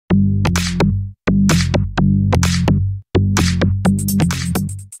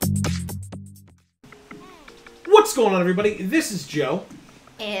What's going on, everybody? This is Joe.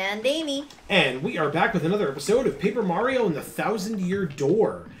 And Amy. And we are back with another episode of Paper Mario and the Thousand-Year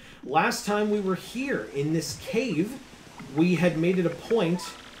Door. Last time we were here in this cave, we had made it a point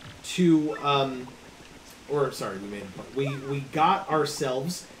to, we got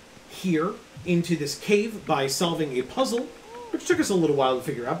ourselves here into this cave by solving a puzzle, which took us a little while to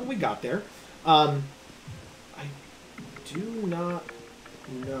figure out, but we got there. I do not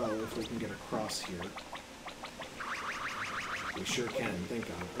know if we can get across here. We sure can, thank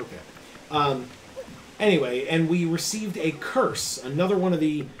God. Okay. Anyway, and we received a curse, another one of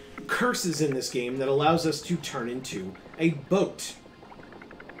the curses in this game that allows us to turn into a boat.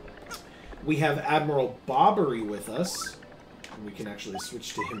 We have Admiral Bobbery with us. And we can actually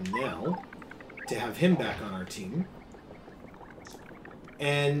switch to him now to have him back on our team.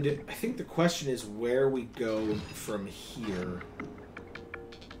 And I think the question is where we go from here.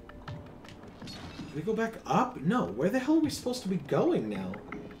 Do we go back up? No. Where the hell are we supposed to be going now?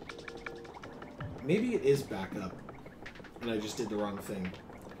 Maybe it is back up. And I just did the wrong thing.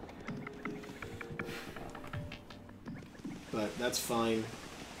 But that's fine.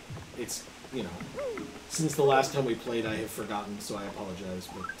 It's, you know, since the last time we played I have forgotten, so I apologize.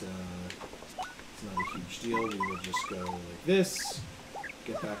 But it's not a huge deal. We will just go like this.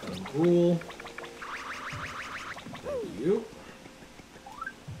 Get back on Gruel. Thank you.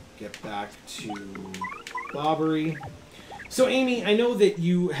 Get back to Bobbery. So, Amy, I know that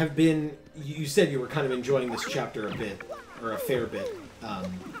you have been... You said you were kind of enjoying this chapter a bit, or a fair bit,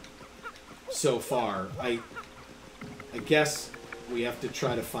 so far. I guess we have to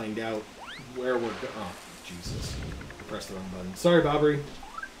try to find out where we're going... Oh, Jesus. I pressed the wrong button. Sorry, Bobbery.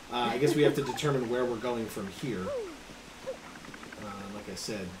 I guess we have to determine where we're going from here. Like I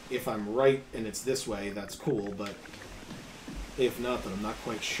said, if I'm right and it's this way, that's cool, but... If not, then I'm not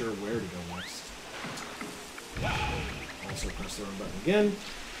quite sure where to go next. Also press the wrong button again.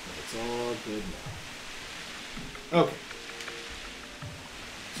 But it's all good now. Okay.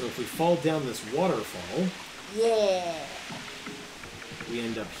 So if we fall down this waterfall... Yeah! We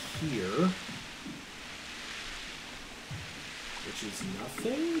end up here. Which is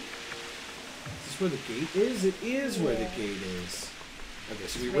nothing? Is this where the gate is? It is where the gate is. Okay,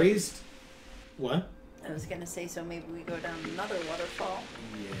 so we raised... What? I was going to say, so maybe we go down another waterfall.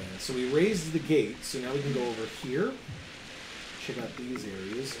 Yeah, so we raised the gate, so now we can go over here. Check out these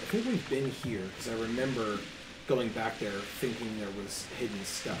areas. I think we've been here, because I remember going back there thinking there was hidden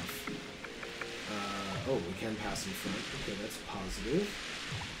stuff. Oh, we can pass in front. Okay, that's positive.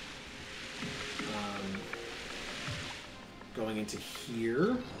 Going into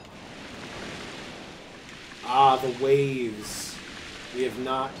here. Ah, the waves. We have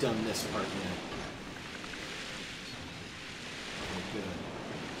not done this part yet. Good.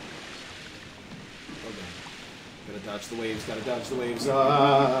 Okay. Gotta dodge the waves, gotta dodge the waves.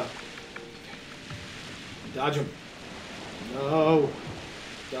 Dodge them. No.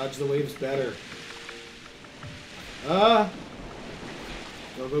 Dodge the waves better. Go,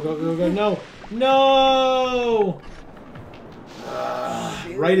 go, go, go, go. No. No!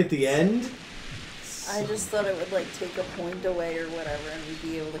 Right at the end? I just thought it would, like, take a point away or whatever, and we'd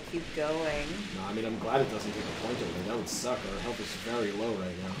be able to keep going. No, I mean, I'm glad it doesn't take a point away. That would suck. Our health is very low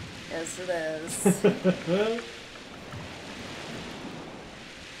right now. Yes, it is.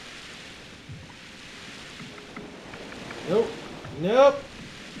 Nope. Nope.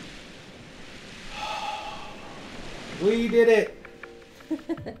 We did it.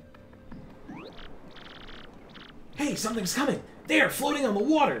 Hey, something's coming. There, floating on the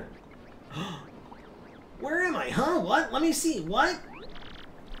water. Where am I? Huh? What? Let me see. What?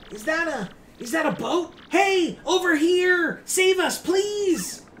 Is that a boat? Hey, over here! Save us,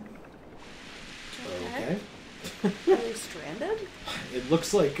 please! Okay. Are they stranded? It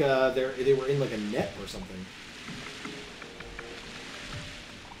looks like they were in like a net or something.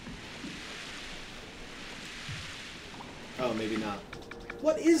 Oh, maybe not.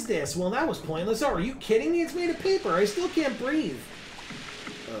 What is this? Well, that was pointless. Oh, are you kidding me? It's made of paper. I still can't breathe.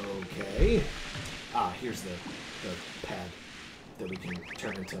 Okay. Ah, here's the pad that we can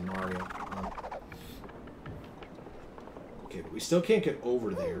turn into Mario. Okay, but we still can't get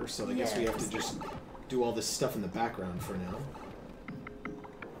over there, so I guess we have to just do all this stuff in the background for now.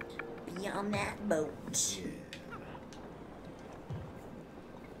 Be on that boat. Yeah.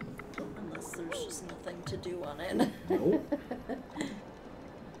 Unless there's just nothing to do on it. Nope.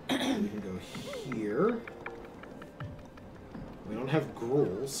 We can go here. We don't have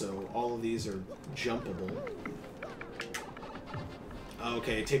gruel, so all of these are jumpable.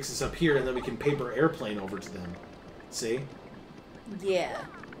 Okay, it takes us up here, and then we can paper airplane over to them. See? Yeah.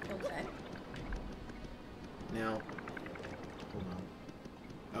 Okay. Now, hold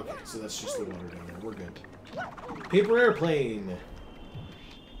on. Okay, so that's just the water down there. We're good. Paper airplane.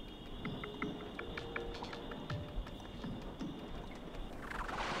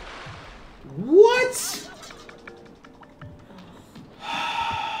 What?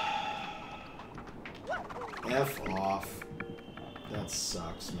 F off. That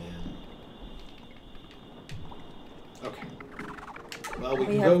sucks, man. Okay. Well, we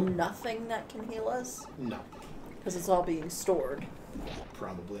can have go... nothing that can heal us? No. Because it's all being stored.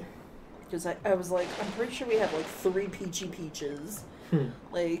 Probably. Because I was like, I'm pretty sure we have like 3 Peachy Peaches.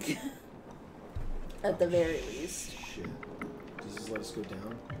 Like, at the very least. Shit. Does this let us go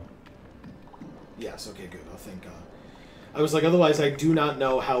down? Yes, okay, good. Oh, thank God. I was like, otherwise I do not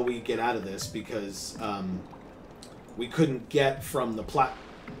know how we get out of this because we couldn't get from the Well,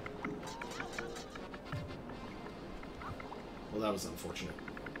 that was unfortunate.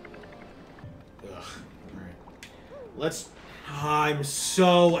 Ugh. Alright. Let's... I'm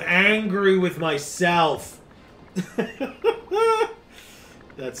so angry with myself.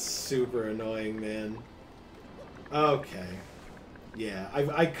 That's super annoying, man. Okay. Yeah,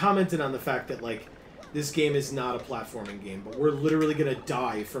 I commented on the fact that, like, this game is not a platforming game, but we're literally gonna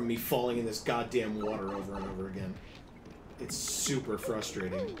die from me falling in this goddamn water over and over again. It's super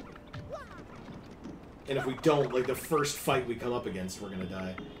frustrating. And if we don't, like, the first fight we come up against, we're gonna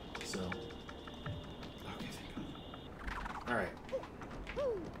die. So... Okay, thank God. Alright.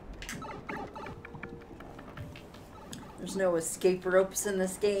 There's no escape ropes in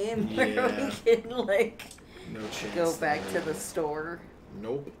this game where Yeah. we can, like, No chance. go back there. to the store.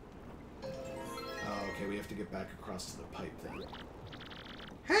 Nope. Oh, okay, we have to get back across to the pipe then.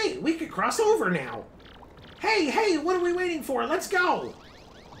 Hey, we could cross over now! Hey, what are we waiting for? Let's go!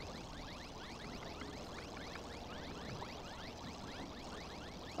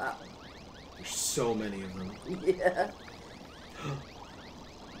 Wow. There's so many of them. Yeah.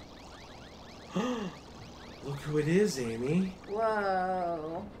 Look who it is, Amy.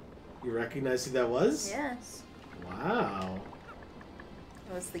 Whoa. You recognize who that was? Yes. Wow.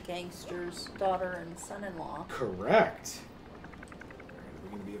 It was the gangster's daughter and son-in-law. Correct. Alright, are we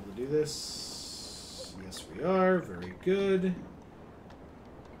going to be able to do this? Yes, we are. Very good.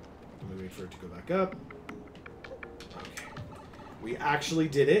 Let me wait for it to go back up. Okay. We actually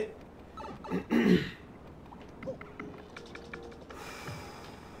did it.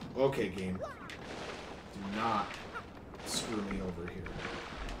 Okay, game. Do not screw me over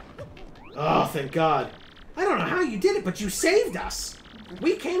here. Oh, thank God. I don't know how you did it, but you saved us.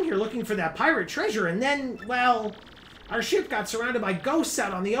 We came here looking for that pirate treasure, and then, well, our ship got surrounded by ghosts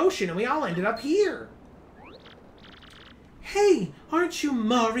out on the ocean, and we all ended up here. Hey, aren't you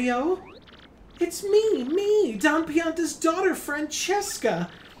Mario? It's me, Don Pianta's daughter, Francesca.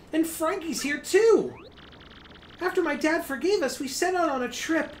 And Frankie's here, too. After my dad forgave us, we set out on a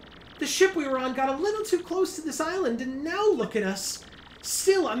trip. The ship we were on got a little too close to this island, and now look at us.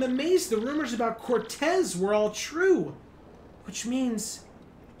 Still, I'm amazed the rumors about Cortez were all true. Which means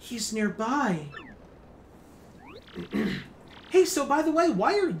he's nearby. Hey, so by the way,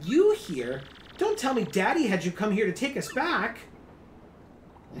 why are you here? Don't tell me Daddy had you come here to take us back.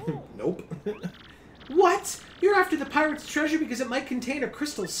 Nope. What? You're after the pirate's treasure because it might contain a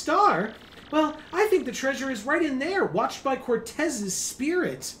crystal star? Well, I think the treasure is right in there, watched by Cortez's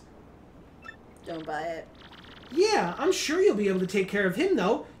spirit. Don't buy it. Yeah, I'm sure you'll be able to take care of him,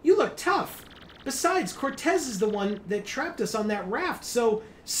 though. You look tough. Besides, Cortez is the one that trapped us on that raft, so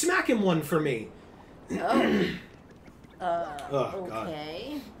smack him one for me. Oh. Oh, God.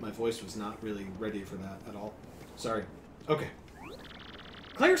 Okay. My voice was not really ready for that at all. Sorry. Okay.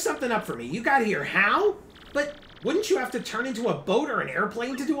 Clear something up for me. You got here how? But wouldn't you have to turn into a boat or an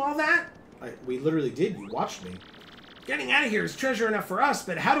airplane to do all that? We literally did. You watched me. Getting out of here is treasure enough for us,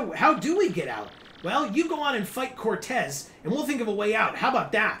 but how do we get out? Well, you go on and fight Cortez, and we'll think of a way out. How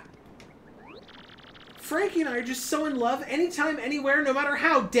about that? Frankie and I are just so in love anytime, anywhere, no matter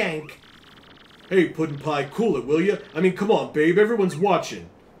how dank. Hey, Puddin' Pie, cool it, will you? I mean, come on, babe. Everyone's watching.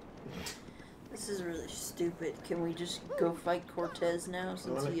 This is really stupid. Can we just go fight Cortez now,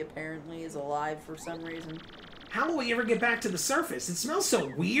 since he apparently is alive for some reason? How will we ever get back to the surface? It smells so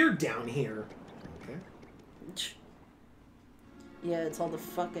weird down here. Okay. Yeah, it's all the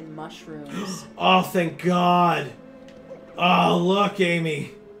fucking mushrooms. Oh, thank God. Oh, look,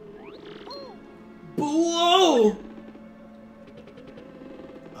 Amy. Whoa!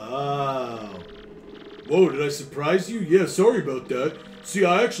 Oh. Whoa, did I surprise you? Yeah, sorry about that. See,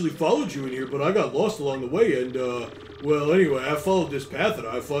 I actually followed you in here, but I got lost along the way, and, well, anyway, I followed this path, and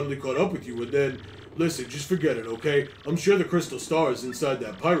I finally caught up with you, and then, listen, just forget it, okay? I'm sure the crystal star is inside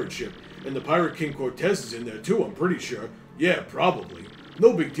that pirate ship. And the Pirate King Cortez is in there too, I'm pretty sure. Yeah, probably.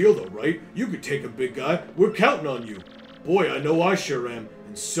 No big deal though, right? You could take him, big guy. We're counting on you. Boy, I know I sure am.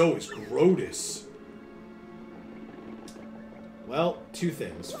 And so is Grotus. Well, two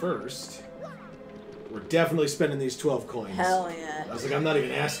things. First, we're definitely spending these 12 coins. Hell yeah. I was like, I'm not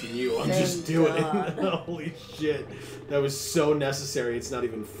even asking you. I'm Thank just doing God. it. Holy shit. That was so necessary. It's not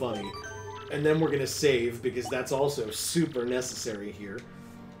even funny. And then we're going to save, because that's also super necessary here.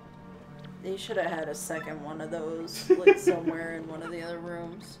 They should have had a second one of those, like, somewhere in one of the other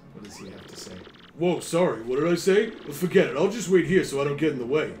rooms. What does he have to say? Whoa, sorry. What did I say? Well, forget it. I'll just wait here so I don't get in the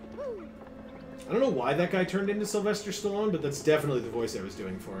way. I don't know why that guy turned into Sylvester Stallone, but that's definitely the voice I was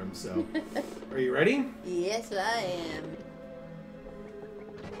doing for him, so... Are you ready? Yes, I am.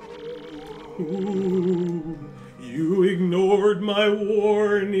 Ooh, you ignored my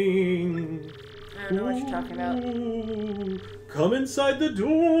warning. I don't know what you're talking about. Ooh, come inside the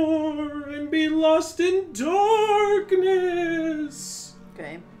door and be lost in darkness.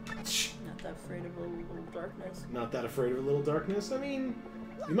 Okay. Not that afraid of a little darkness. Not that afraid of a little darkness? I mean,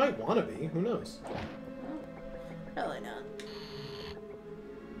 you might want to be. Who knows? Oh, probably not.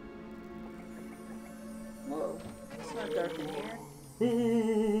 Whoa. It's not dark in here.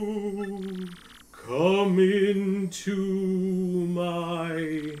 Ooh, come into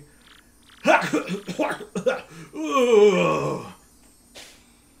my...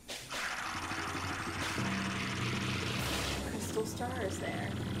 Crystal star is there.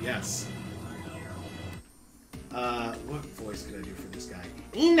 Yes. What voice could I do for this guy?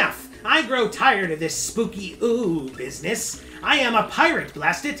 Enough! I grow tired of this spooky business. I am a pirate,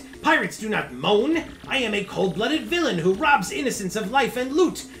 blast it! Pirates do not moan. I am a cold-blooded villain who robs innocents of life and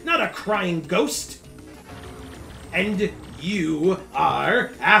loot, not a crying ghost. And you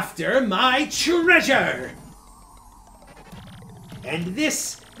are after my treasure! And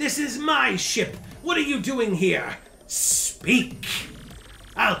this is my ship. What are you doing here? Speak!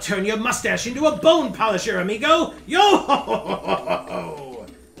 I'll turn your mustache into a bone polisher, amigo! Yo-ho-ho-ho-ho-ho!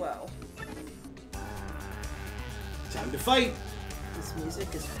 Whoa. Time to fight. This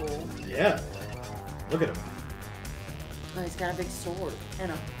music is cool. Yeah. Look at him. Oh, he's got a big sword.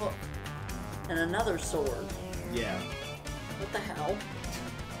 And a hook. And another sword. Yeah. What the hell?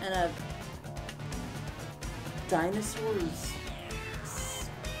 And a dinosaur's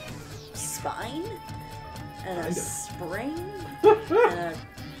spine? And a Kinda. spring? And a...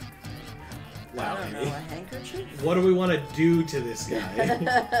 Wow, I don't know, Amy. a handkerchief? What do we want to do to this guy?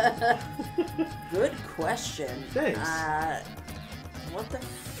 Good question. Thanks. What the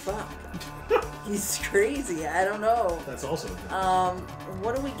fuck? He's crazy. I don't know. That's also good.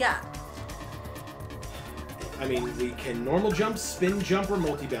 What do we got? I mean, we can normal jump, spin jump, or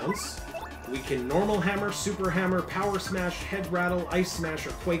multi-bounce. We can normal hammer, super hammer, power smash, head rattle, ice smash,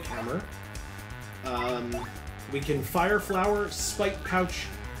 or quake hammer. We can fire flower, spike pouch,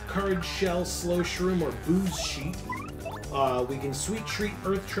 courage shell, slow shroom, or booze sheet. We can sweet treat,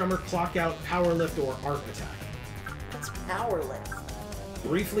 earth tremor, clock out, power lift, or art attack. What's power lift?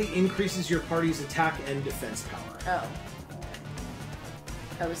 Briefly increases your party's attack and defense power. Oh.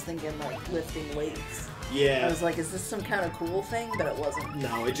 I was thinking, like, lifting weights. Yeah. I was like, is this some kind of cool thing? But it wasn't.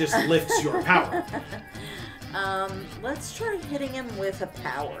 No, it just lifts your power. Let's try hitting him with a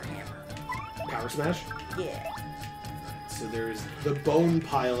power hammer. Power smash? Yeah. So there's the bone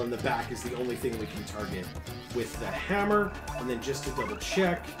pile in the back is the only thing we can target with the hammer. And then just to double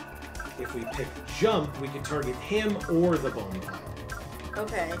check, if we pick jump, we can target him or the bone pile.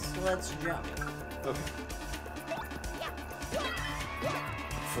 Okay, so let's jump. Okay.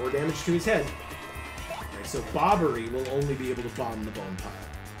 4 damage to his head. Alright, so Bobbery will only be able to bomb the bone pile.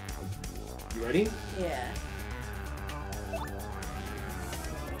 You ready? Yeah.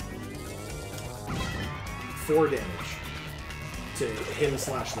 Four damage to him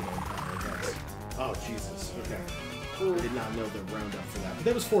slash the bone pile, I guess. Oh, Jesus. Okay. Ooh. I did not know the roundup for that. But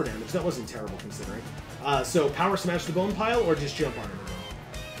that was 4 damage. That wasn't terrible considering. So power smash the bone pile or just jump on him again?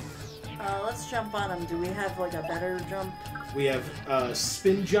 Let's jump on him. Do we have, like, a better jump? We have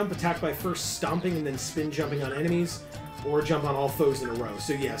spin jump, attack by first stomping and then spin jumping on enemies, or jump on all foes in a row.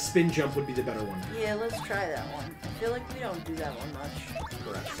 So yeah, spin jump would be the better one. Yeah, let's try that one. I feel like we don't do that one much.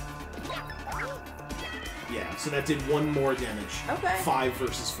 Correct. Yeah, so that did 1 more damage. Okay. 5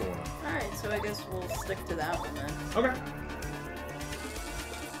 versus 4. Alright, so I guess we'll stick to that one then. Okay.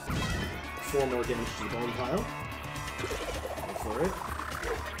 4 more damage to the bone pile. Go for it.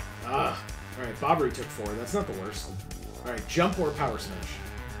 Ah. Alright, Bobbery took 4. That's not the worst. Alright, jump or power smash?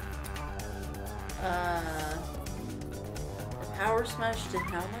 Power smash did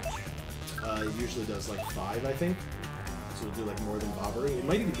how much? It usually does like 5, I think. So we'll do like more than Bobbery. It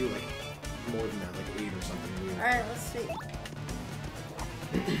might even do like more than that, like 8 or something weird. Alright, let's see.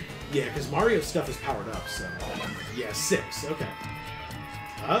 Yeah, because Mario's stuff is powered up, so... Yeah, 6. Okay.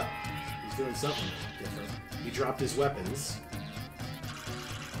 He's doing something different. He dropped his weapons.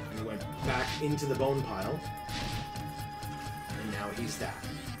 And he went back into the bone pile. And now he's that.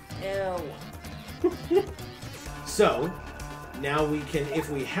 Ew. So, now we can, if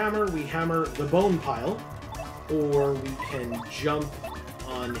we hammer the bone pile, or we can jump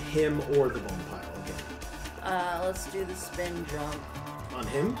on him or the bone pile again. Let's do the spin jump. On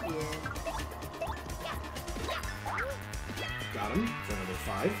him? Yeah. Got him for another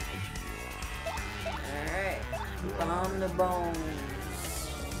 5. Alright. Bomb the bones.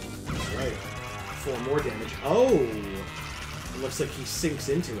 Right. 4 more damage. Oh! It looks like he sinks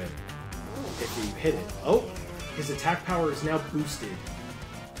into it. If you hit it. Oh! His attack power is now boosted.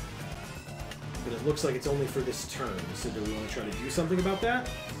 But it looks like it's only for this turn. So do we want to try to do something about that?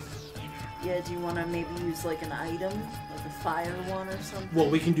 Yeah, do you want to maybe use like an item? Like a fire one or something? Well,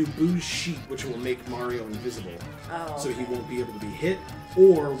 we can do Boo's Sheet, which will make Mario invisible. Oh, So he okay. won't be able to be hit.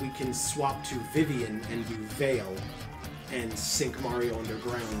 Or we can swap to Vivian and do Veil and sink Mario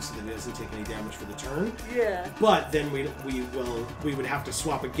underground so that he doesn't take any damage for the turn. Yeah. But then we would have to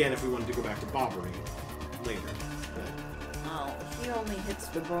swap again if we wanted to go back to Bobbery later. But, Oh, he only hits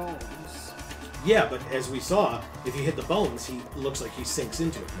the bones. yeah, but as we saw, if you hit the bones, he looks like he sinks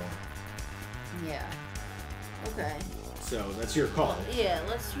into it more. Yeah. Okay. So that's your call. Yeah,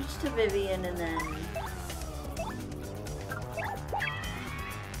 let's switch to Vivian and then...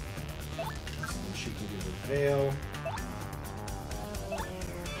 And she can do the Veil.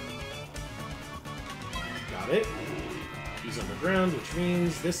 Got it. He's underground, which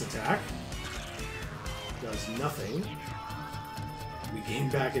means this attack does nothing. We gain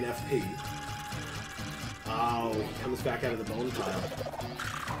back an FP. Oh, he comes back out of the bone pile.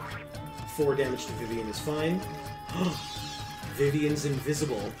 4 damage to Vivian is fine. Vivian's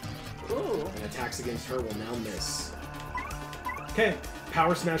invisible, Ooh. and attacks against her will now miss. Okay,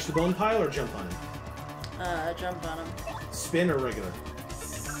 power smash the bone pile or jump on him? Jump on him. Spin or regular?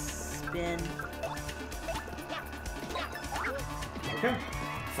 Spin. Okay,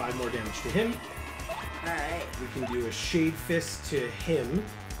 5 more damage to him. Alright. We can do a Shade Fist to him.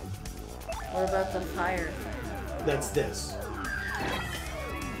 What about the fire? That's this.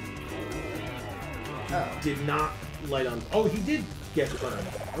 Oh. Did not light on... Oh, he did get burned.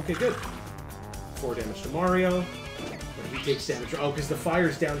 Okay, good. 4 damage to Mario. But he takes damage... Oh, because the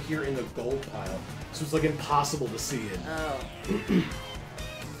fire's down here in the gold pile. So it's, like, impossible to see it. Oh.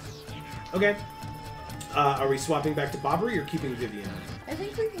 Okay. Are we swapping back to Bobbery or keeping Vivian on? I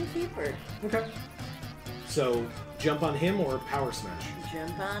think we can keep her. Okay. So, jump on him or power smash?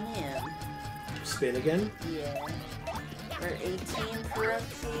 Jump on him. Spin again? Yeah. We're 18 for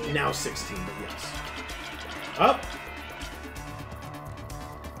FP. Now 16, but yes. Up!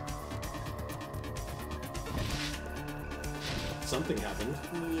 Something happened.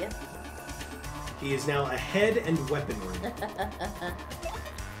 Yep. He is now ahead and weaponry.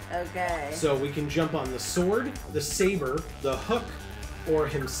 Okay. So we can jump on the sword, the saber, the hook, or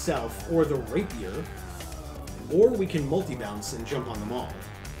himself, or the rapier. Or we can multi-bounce and jump on them all.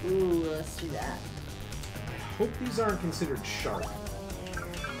 Ooh, let's do that. I hope these aren't considered sharp.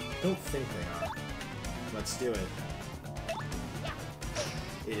 I don't think they are. Let's do it.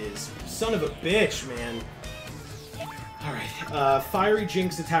 It is. Son of a bitch, man. Alright. Fiery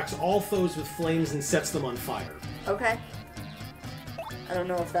Jinx attacks all foes with flames and sets them on fire. Okay. I don't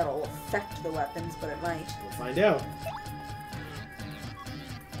know if that'll affect the weapons, but it might. We'll find out.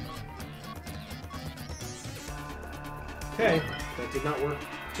 Okay. That did not work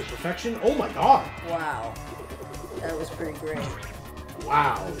to perfection. Oh my god! Wow. That was pretty great.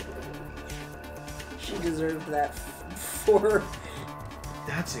 Wow. She deserved that for...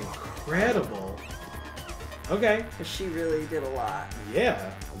 That's incredible. Okay. Because she really did a lot.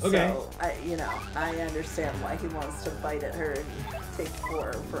 Yeah. Okay. So, I understand why he wants to bite at her and take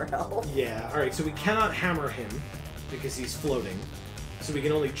 4 for help. Yeah, alright, so we cannot hammer him because he's floating. So we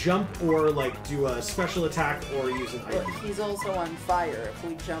can only jump or, like, do a special attack or use an But item. he's also on fire. If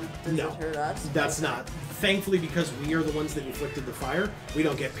we jump, does No, it hurt us? that's Okay. not. Thankfully, because we are the ones that inflicted the fire, we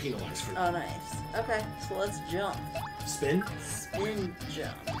don't get penalized for that. Oh, nice. Okay, so let's jump. Spin? Spin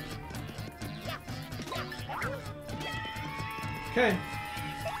jump. Okay.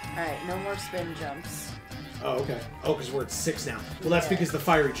 Alright, no more spin jumps. Oh, okay. Oh, because we're at 6 now. Well, that's Yeah. because the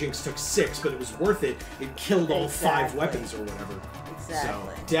Fiery Jinx took 6, but it was worth it. It killed all 5 Exactly. weapons or whatever.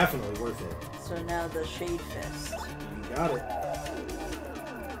 Exactly. So, definitely worth it. So now the Shade Fist. You got it.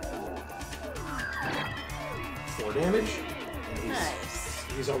 4 damage. And he's Nice.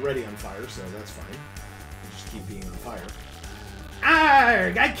 He's already on fire, so that's fine. We'll just keep being on fire.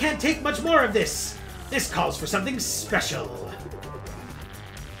 Arrgh! I can't take much more of this! This calls for something special.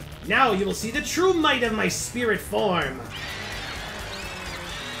 Now you will see the true might of my spirit form.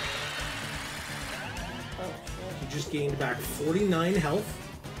 Oh, He just gained back 49 health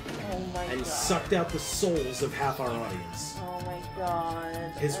oh my and god. sucked out the souls of half our audience. Oh my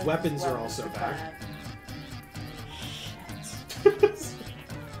god. His And weapons are weapons also back. Shit.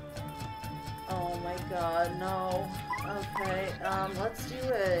 Oh my god, no. Okay, let's do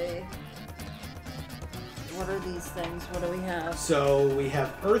a... What are these things? What do we have? So we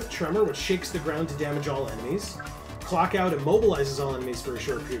have Earth Tremor, which shakes the ground to damage all enemies. Clock Out immobilizes all enemies for a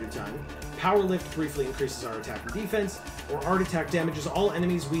short period of time. Power Lift briefly increases our attack and defense. Or Art Attack damages all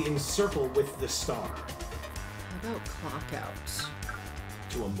enemies we encircle with the star. How about Clock Out?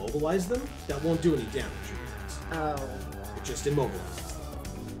 To immobilize them, that won't do any damage. Oh. It just immobilizes them.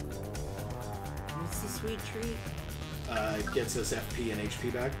 What's the sweet treat? It gets us FP and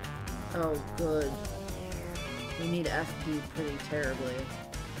HP back. Oh, good. We need FP pretty terribly.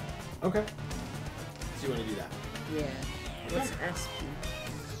 Okay. So you want to do that? Yeah. What's SP?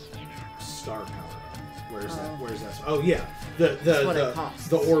 Star power. Where's that? Oh. Where's that? Oh yeah, That's what it costs.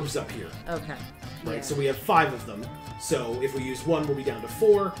 the orbs up here. Okay. Right. Yeah. So we have 5 of them. So if we use 1, we'll be down to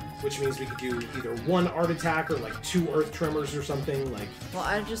 4, which means we could do either 1 Art Attack or like 2 Earth Tremors or something like. Well,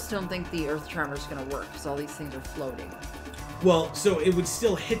 I just don't think the Earth Tremor's gonna work because all these things are floating. Well, so it would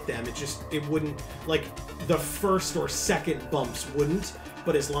still hit them. It wouldn't, like, the first or second bumps wouldn't,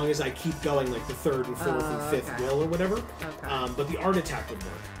 but as long as I keep going, like the 3rd and 4th and 5th okay. will or whatever. Okay. But the Art Attack would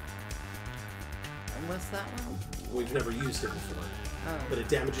work. And what's that one? We've never used it before. Oh. But it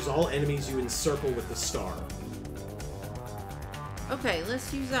damages all enemies you encircle with the star. Okay,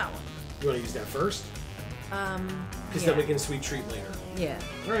 let's use that one. You want to use that first? Because Yeah. then we can sweet treat later. Yeah.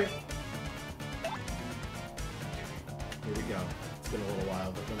 Alright. Here we go. It's been a little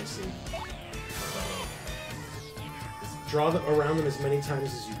while, but let me see. Draw around them as many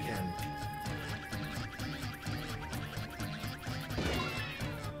times as you can.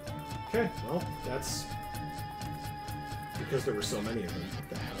 Okay, well, that's because there were so many of them. What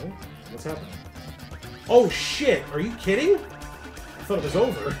the hell? What's happening? Oh shit! Are you kidding? I thought it was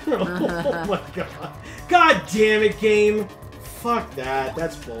over. Oh my god. God damn it, game! Fuck that.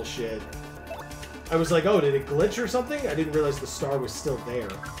 That's bullshit. I was like, oh, did it glitch or something? I didn't realize the star was still there.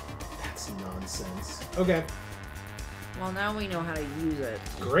 That's nonsense. Okay. Well, now we know how to use it.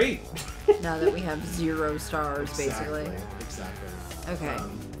 Great. Now that we have 0 stars, basically. Exactly. Okay.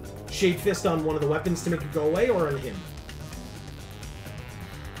 Shade Fist on one of the weapons to make it go away, or on him?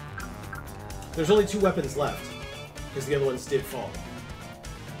 There's only 2 weapons left, because the other ones did fall.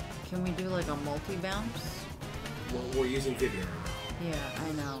 Can we do like a multi-bounce? We're using Vivian. Yeah,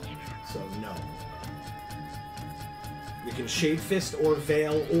 I know. So, no. We can Shade Fist or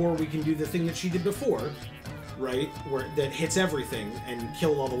Veil, or we can do the thing that she did before, right? That hits everything and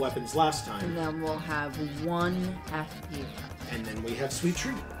killed all the weapons last time. And then we'll have 1 FP left. And then we have Sweet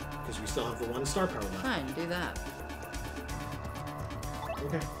Treat, because we still have the 1 star power left. Fine, do that.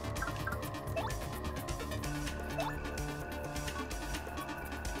 Okay.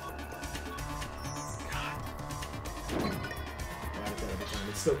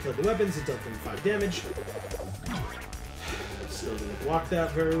 It still killed the weapons, it dealt them 5 damage. Still didn't block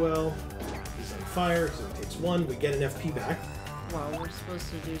that very well. He's on fire, so it takes 1. We get an FP back. Well, we're supposed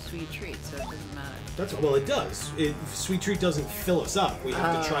to do sweet treats, so it doesn't matter. That's well, it does. Sweet Treat doesn't fill us up. We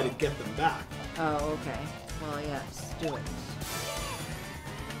have to try to get them back. Oh, okay. Well, yes, do it.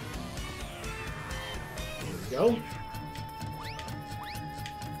 Here we go.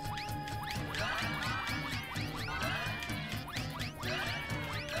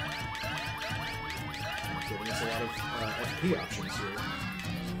 Giving us a lot of FP options here.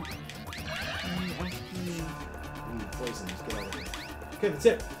 FP. Poisons, get out of here. Okay, that's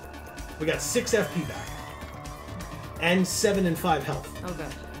it. We got 6 FP back. And 7 and 5 health. Okay.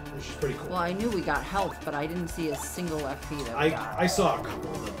 Which is pretty cool. Well, I knew we got health, but I didn't see a single FP that we got. I saw a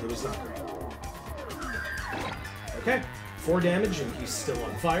couple, but it was not great. Okay, 4 damage, and he's still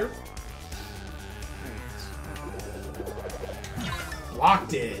on fire.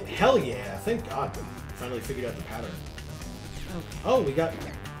 Locked it! Hell yeah! Thank God. Finally figured out the pattern. Okay. Oh, we got...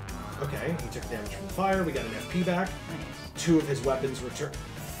 Okay, he took damage from fire. We got an FP back. Nice. 2 of his weapons return.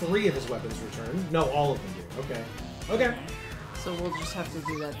 3 of his weapons return. No, all of them do. Okay. Okay. So we'll just have to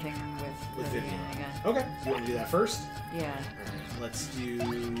do that thing with Vivian again. Okay. You want to do that first? Yeah. Alright, let's do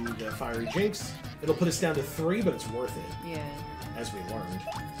the Fiery Jinx. It'll put us down to 3, but it's worth it, Yeah. as we learned.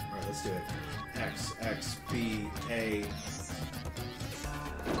 Alright, let's do it. X, X, B, A.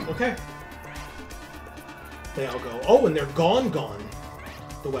 Okay. They all go. Oh, and they're gone.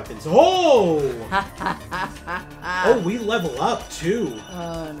 The weapons. Oh! Oh, we level up, too.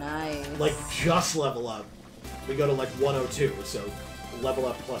 Oh, nice. Like, just level up. We go to, like, 102, so level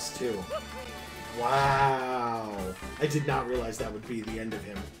up +2. Wow. I did not realize that would be the end of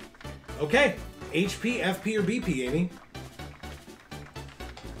him. Okay. HP, FP, or BP, Amy?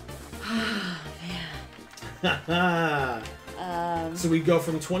 Man. So we go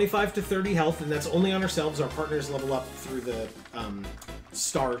from 25 to 30 health, and that's only on ourselves. Our partners level up through the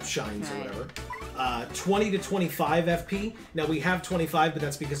star shines or whatever. 20 to 25 FP. Now we have 25, but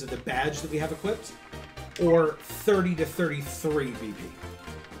that's because of the badge that we have equipped. Or 30 to 33 BP.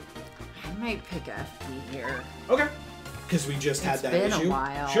 I might pick FP here. Okay. Because we just had that issue. It's been a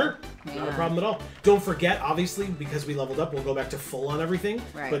while. Sure. Yeah. Not a problem at all. Don't forget, obviously, because we leveled up, we'll go back to full on everything.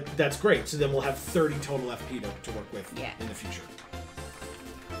 Right. But that's great. So then we'll have 30 total FP to work with in the future.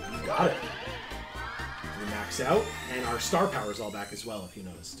 You got it. We max out, and our star power's all back as well, if you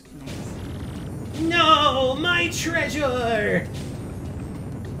noticed. Nice. No! My treasure!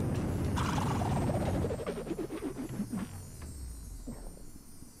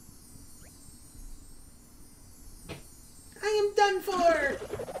 I am done for!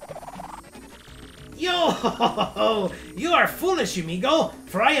 Yo! You are foolish, amigo,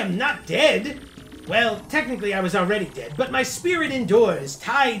 for I am not dead. Well, technically I was already dead, but my spirit endures,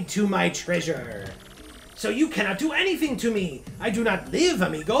 tied to my treasure. So you cannot do anything to me. I do not live,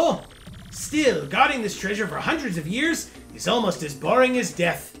 amigo. Still, guarding this treasure for hundreds of years is almost as boring as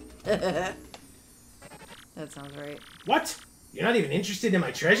death. That sounds right. What? You're not even interested in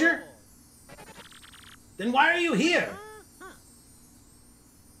my treasure? Then why are you here?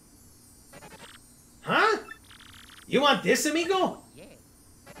 Huh? You want this, amigo?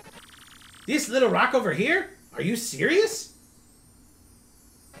 This little rock over here? Are you serious?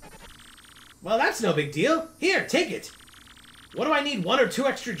 Well, that's no big deal. Here, take it. What do I need 1 or 2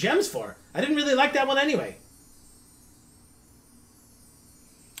 extra gems for? I didn't really like that one anyway.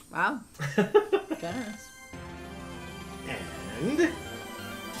 Wow. Generous. And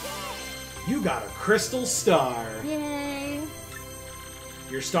you got a crystal star. Yay.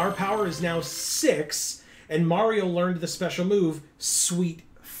 Your star power is now 6, and Mario learned the special move, Sweet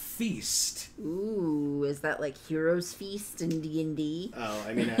Feast. Ooh, is that like Heroes Feast in D&D? Oh,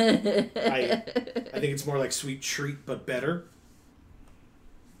 I mean, I think it's more like Sweet Treat, but better.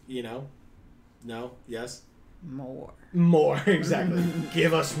 You know? No? Yes? More. More, exactly.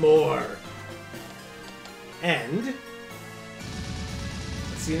 Give us more. And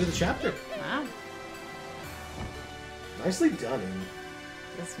that's the end of the chapter. Wow. Nicely done, Amy.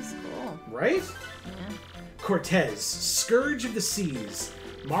 This was cool. Right? Yeah. Cortez, Scourge of the Seas.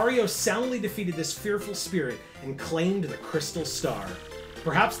 Mario soundly defeated this fearful spirit and claimed the Crystal Star.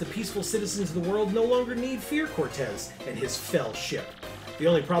 Perhaps the peaceful citizens of the world no longer need fear Cortez and his fell ship. The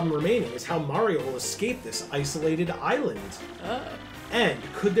only problem remaining is how Mario will escape this isolated island. Oh. And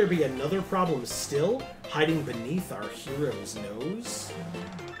could there be another problem still, hiding beneath our hero's nose?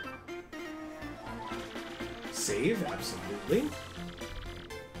 Save, absolutely.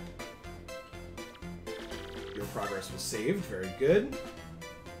 Your progress was saved, very good.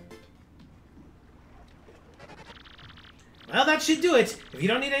 Well, that should do it. If you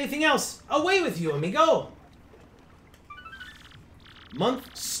don't need anything else, away with you, amigo!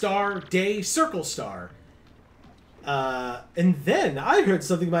 Month, star, day, circle star. And then I heard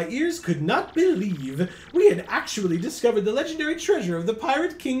something my ears could not believe. We had actually discovered the legendary treasure of the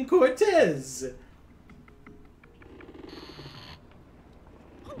Pirate King Cortez.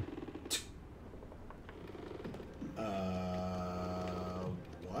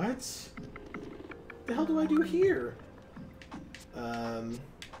 What? The hell do I do here? I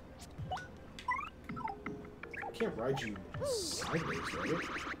can't ride you sideways, right?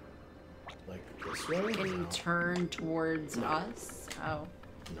 Like this way? Can you turn towards us? Oh.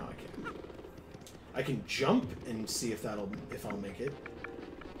 No, I can't. I can jump and see if I'll make it.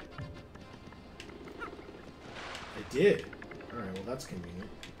 I did. Alright, well that's convenient.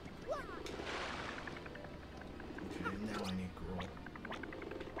 Okay, now I need Gruel.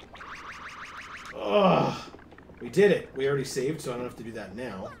 Ugh! We did it! We already saved, so I don't have to do that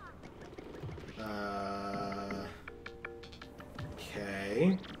now.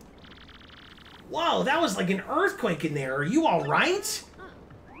 Okay. Whoa, that was like an earthquake in there. Are you alright?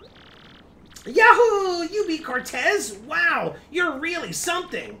 Yahoo! You beat Cortez? Wow, you're really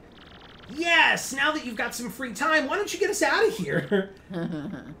something. Yes, now that you've got some free time, why don't you get us out of here?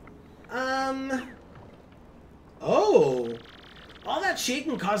 Oh. All that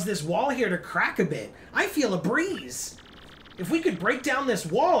shaking caused this wall here to crack a bit. I feel a breeze. If we could break down this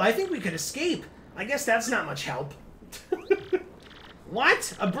wall, I think we could escape. I guess that's not much help.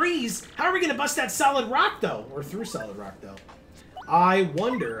 What? A breeze? How are we going to bust that solid rock, though? Or through solid rock, though? I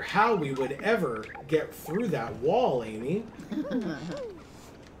wonder how we would ever get through that wall, Amy. Oh,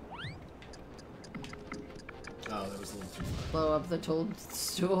 that was a little too far. Blow up the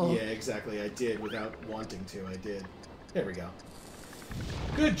toadstool. Yeah, exactly. I did without wanting to. I did. There we go.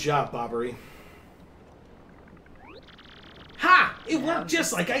 Good job, Bobbery. Ha! It worked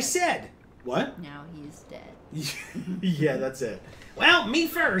just like I said. What? Now he's dead. Yeah, that's it. Well, me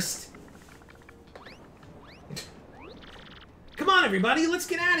first. Come on, everybody. Let's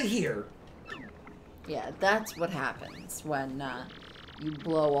get out of here. Yeah, that's what happens when you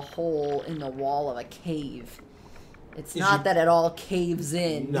blow a hole in the wall of a cave. It's not that it all caves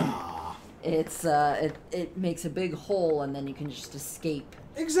in. Nah. It's it makes a big hole and then you can just escape.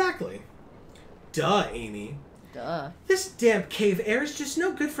 Exactly. Duh, Amy. Duh. This damp cave air is just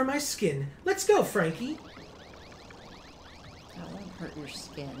no good for my skin. Let's go, Frankie. That won't hurt your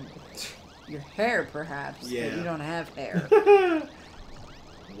skin. Your hair, perhaps, Yeah. but you don't have hair.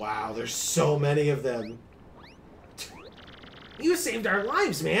 Wow, there's so many of them. You saved our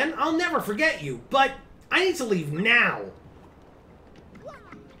lives, man. I'll never forget you, but I need to leave now.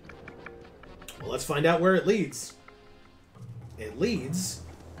 Well, let's find out where it leads. It leads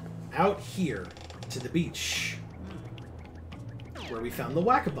out here to the beach, where we found the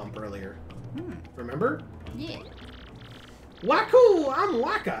Whack-a-Bump earlier. Remember? Yeah. Wacko! I'm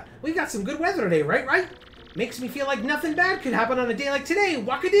Waka. We got some good weather today, right? Makes me feel like nothing bad could happen on a day like today.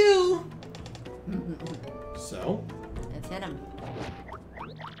 Wackadoo! So? Let's hit him.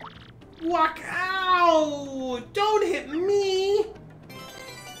 Whack! Ow! Don't hit me!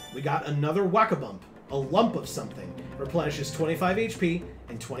 We got another Whack-a-Bump. A lump of something. Replenishes 25 HP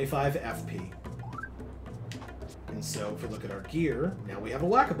and 25 FP. And so, if we look at our gear, now we have a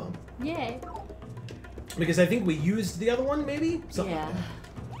Whack-a-Bump. Yay. Because I think we used the other one, maybe? Something Yeah. like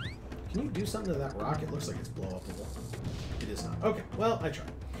that. Can you do something to that rock? It looks like it's blow-upable. It is not. Okay, well, I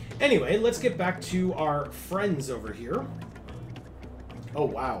tried. Anyway, let's get back to our friends over here. Oh,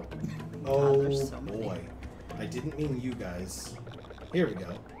 wow. Oh, there's so many. boy. I didn't mean you guys. Here we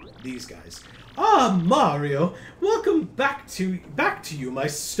go. These guys. Ah, Mario! Welcome back to you, my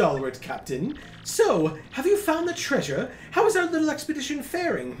stalwart captain. So, have you found the treasure? How is our little expedition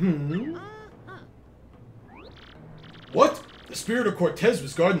faring, What? The spirit of Cortez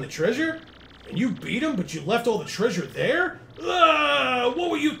was guarding the treasure? And you beat him, but you left all the treasure there? Ah, what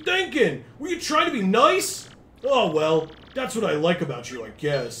were you thinking? Were you trying to be nice? Oh, well, that's what I like about you, I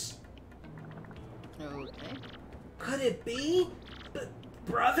guess. Okay. Could it be?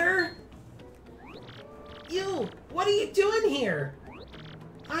 Brother? You, what are you doing here?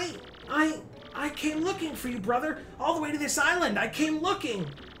 I came looking for you, brother. All the way to this island. I came looking.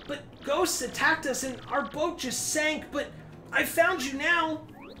 But ghosts attacked us and our boat just sank, but I found you now.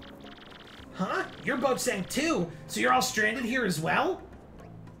 Huh? Your boat sank too? So you're all stranded here as well?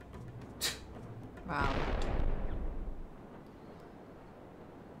 Wow.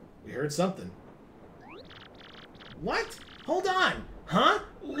 We heard something. What? Hold on. Huh?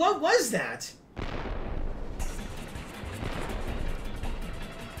 What was that?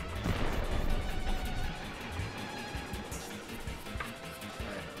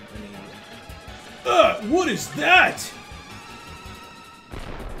 What is that?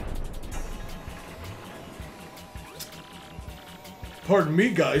 Pardon me,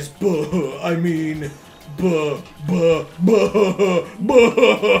 guys. I mean,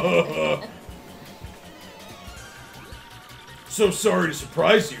 So sorry to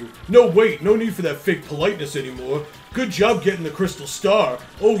surprise you. No, wait, no need for that fake politeness anymore. Good job getting the crystal star.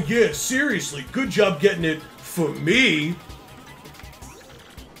 Oh yeah, seriously, good job getting it for me.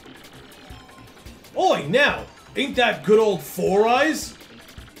 Oi, now, ain't that good old Four Eyes?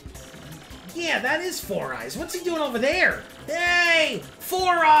 Yeah, that is Four Eyes. What's he doing over there? Hey,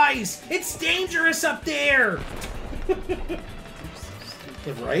 Four Eyes! It's dangerous up there!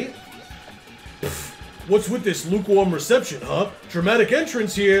 Right? What's with this lukewarm reception, huh? Dramatic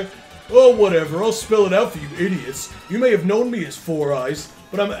entrance here. Oh, whatever. I'll spell it out for you idiots. You may have known me as Four Eyes,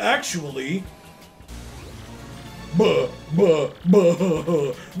 but I'm actually... the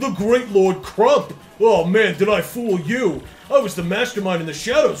great Lord Crump. Oh, man, did I fool you? I was the mastermind in the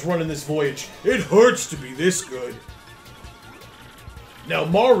shadows running this voyage. It hurts to be this good. Now,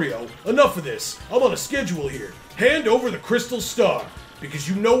 Mario, enough of this. I'm on a schedule here. Hand over the crystal star, because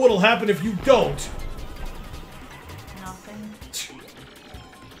you know what'll happen if you don't. Nothing.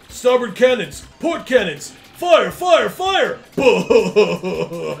 Starboard cannons! Port cannons! Fire! Fire! Fire!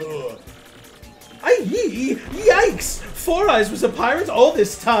 I Yikes! Four Eyes was a pirate all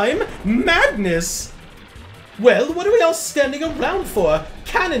this time? Madness! Well, what are we all standing around for?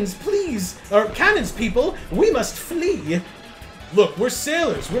 Cannons, please! Or cannons, people! We must flee! Look, we're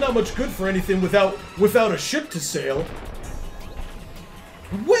sailors. We're not much good for anything without a ship to sail.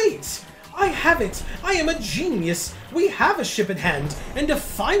 Wait! I have it! I am a genius! We have a ship at hand, and a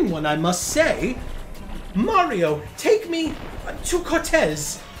fine one, I must say. Mario, take me to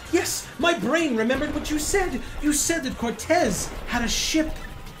Cortez. Yes, my brain remembered what you said. You said that Cortez had a ship.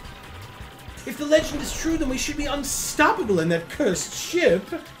 If the legend is true, then we should be unstoppable in that cursed ship.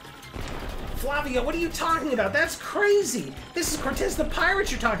 Flavia, what are you talking about? That's crazy. This is Cortez the pirate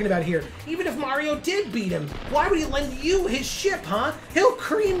you're talking about here. Even if Mario did beat him, why would he lend you his ship, huh? He'll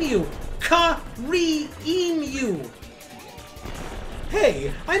cream you. Cream you.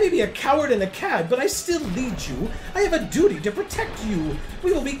 Hey, I may be a coward and a cad, but I still lead you. I have a duty to protect you.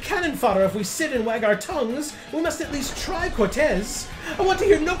 We will be cannon fodder if we sit and wag our tongues. We must at least try, Cortez. I want to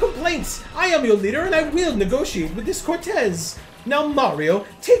hear no complaints. I am your leader, and I will negotiate with this Cortez. Now, Mario,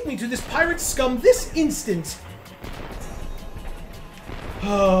 take me to this pirate scum this instant.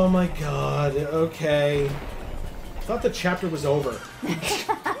 Oh my god, okay. Thought the chapter was over.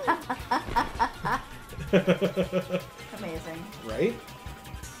 Amazing. Right?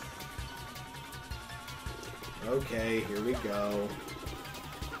 Okay, here we go.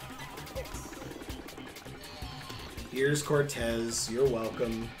 Here's Cortez. You're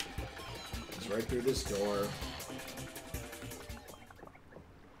welcome. He's right through this door.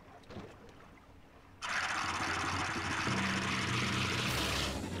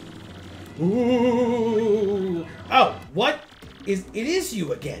 Ooh! Oh, what? It is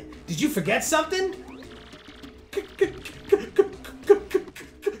you again. Did you forget something?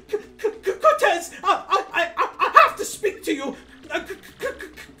 Cortez! I have to speak to you!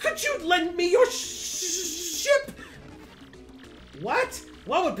 Could you lend me your ship? What?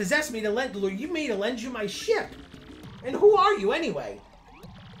 What would possess me to lend you my ship? And who are you, anyway?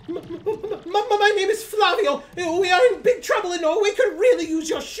 My name is Flavio. We are in big trouble in Norway. We could really use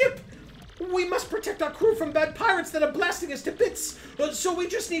your ship. We must protect our crew from bad pirates that are blasting us to bits. So we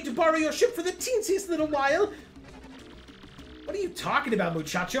just need to borrow your ship for the teensiest little while. What are you talking about,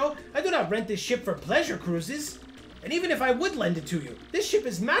 muchacho? I do not rent this ship for pleasure cruises. And even if I would lend it to you, this ship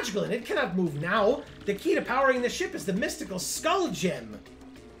is magical and it cannot move now. The key to powering the ship is the mystical skull gem.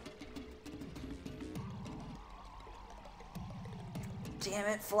 Damn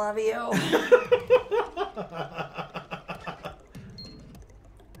it, Flavio.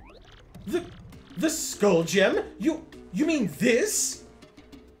 The skull gem? You mean this?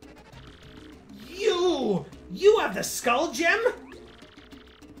 You have the skull gem?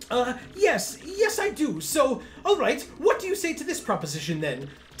 Yes I do. So, alright, what do you say to this proposition then?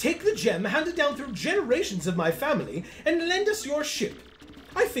 Take the gem handed down through generations of my family and lend us your ship.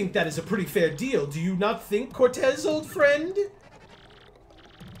 I think that is a pretty fair deal, do you not think, Cortez, old friend?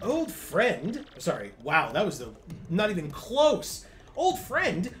 Old friend? Sorry, wow, that was not even close. Old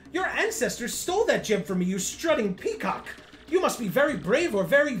friend, your ancestors stole that gem from me, you strutting peacock. You must be very brave or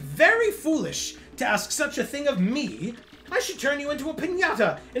very, very foolish to ask such a thing of me. I should turn you into a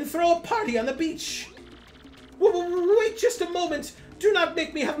piñata and throw a party on the beach. Wait just a moment. Do not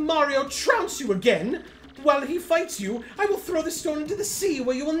make me have Mario trounce you again. While he fights you, I will throw the stone into the sea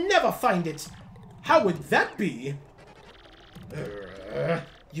where you will never find it. How would that be?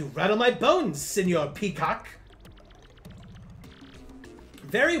 You rattle my bones, Senor Peacock.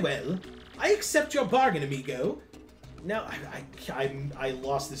 Very well. I accept your bargain, amigo. Now, I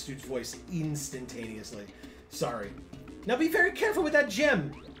lost this dude's voice instantaneously. Sorry. Now be very careful with that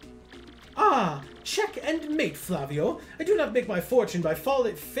gem. Ah, check and mate, Flavio. I do not make my fortune by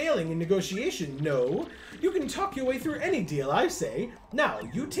failing in negotiation, no. You can talk your way through any deal, I say. Now,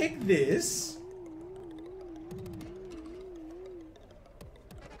 you take this.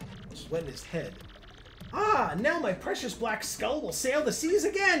 Just wet in his head. Ah, now my precious black skull will sail the seas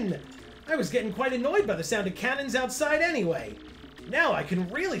again! I was getting quite annoyed by the sound of cannons outside anyway. Now I can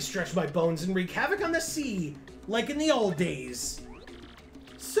really stretch my bones and wreak havoc on the sea, like in the old days.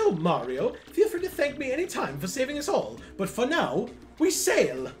 So, Mario, feel free to thank me any time for saving us all, but for now, we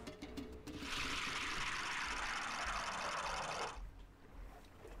sail!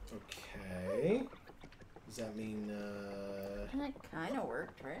 Okay. Does that mean, That kind of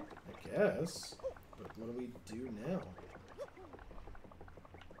worked, right? I guess. But what do we do now?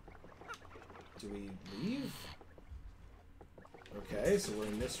 Do we leave? Okay, so we're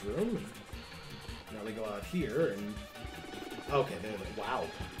in this room. And now we go out here and... Okay, there they... Wow.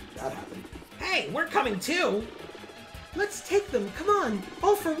 That happened. Hey, we're coming too! Let's take them. Come on.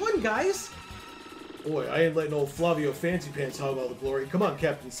 All for one, guys. Boy, I ain't letting old Flavio Fancy Pants hog all the glory. Come on,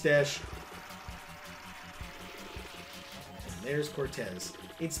 Captain Stash. And there's Cortez.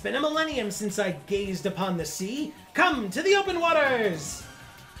 It's been a millennium since I gazed upon the sea. Come to the open waters!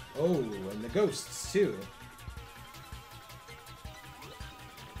 Oh, and the ghosts, too.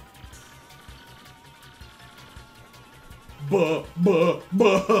 Buh, buh,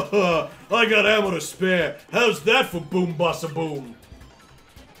 buh. I got ammo to spare. How's that for boom, bossa boom?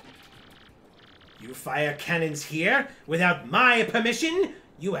 You fire cannons here without my permission?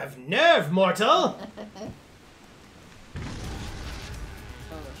 You have nerve, mortal!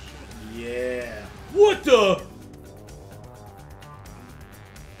 Yeah. What the?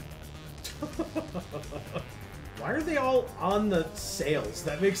 Why are they all on the sails?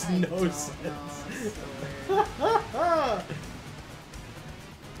 That makes no sense.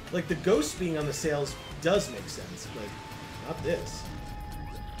 Like, the ghosts being on the sails does make sense, but not this.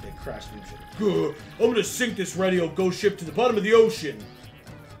 They crashed into it. Gah, I'm gonna sink this radio ghost ship to the bottom of the ocean.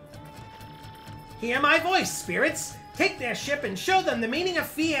 Hear my voice, spirits! Take their ship and show them the meaning of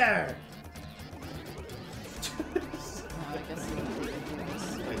fear!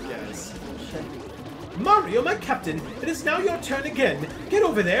 I guess. Mario, my captain, it is now your turn again. Get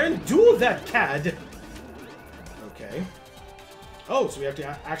over there and duel that cad. Okay. Oh, so we have to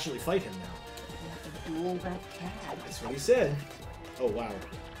actually fight him now. Duel that cad. That's what he said. Oh, wow.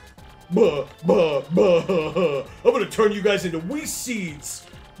 Buh, buh, buh. I'm gonna turn you guys into wee seeds.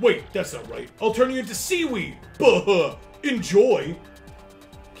 Wait, that's not right. I'll turn you into seaweed. Buh. Enjoy.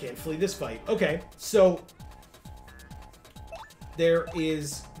 Can't flee this fight. Okay, so there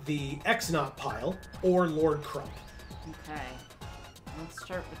is the X-Naught pile or Lord Crump. Okay. Let's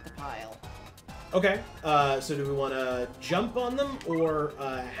start with the pile. Okay, so do we want to jump on them or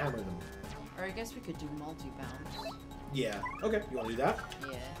hammer them? Or I guess we could do multi-bounce. Yeah. Okay, you want to do that?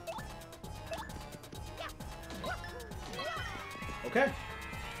 Yeah. Okay.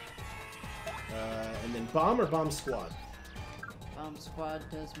 And then bomb or bomb squad? Bomb squad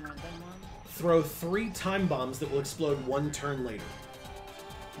does more than one. Throw 3 time bombs that will explode 1 turn later.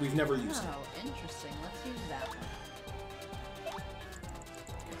 We've never used it. Oh, interesting. Let's use that one.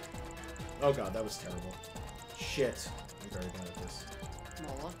 Oh god, that was terrible. Shit. I'm very bad at this.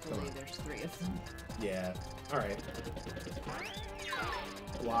 Well, luckily there's 3 of them. Yeah. Alright.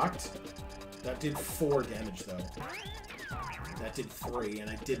 Blocked. That did 4 damage, though. That did 3, and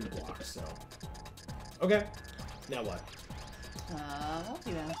I didn't block, so... Okay. Now what?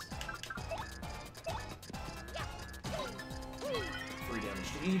 Multi-bounce. 3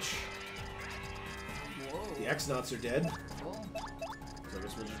 damage to each. Whoa. The X-Naughts are dead. Cool. So I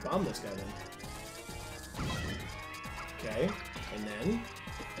guess we'll just bomb this guy then. Okay. And then...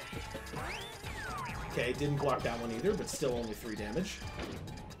 Okay, didn't block that one either, but still only 3 damage.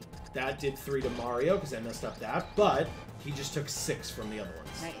 That did 3 to Mario, because I messed up that, but he just took 6 from the other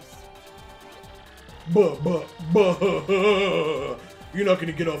ones. Nice. Buh, buh, buh. You're not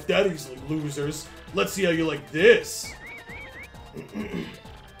gonna get off that easily, losers. Let's see how you like this.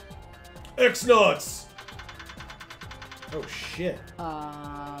 X-Naughts! Oh, shit.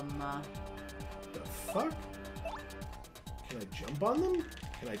 The fuck? Can I jump on them?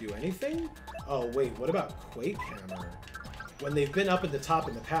 Can I do anything? Oh, wait, what about Quake Hammer? When they've been up at the top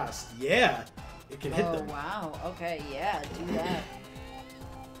in the past, yeah, it can hit them. Oh, wow. Okay, yeah, do that.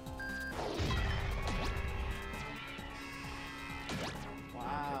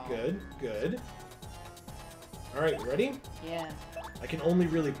 Wow. Good, good. Alright, you ready? Yeah. I can only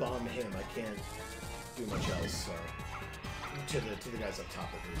really bomb him. I can't do much else, so... To the guys up top,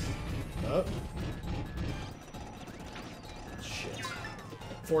 at least. Oh. Shit.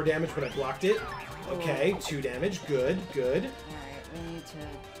 4 damage, but I blocked it. Okay, 2 damage. Good, good. Alright, we need to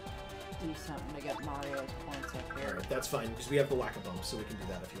do something to get Mario's points up here. Alright, that's fine, because we have the Whack-A-Bump, so we can do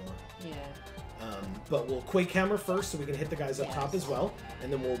that if you want. Yeah. But we'll Quake Hammer first, so we can hit the guys up top as well.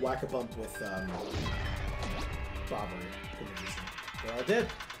 And then we'll Whack-A-Bump with, Bobbery. They're all dead.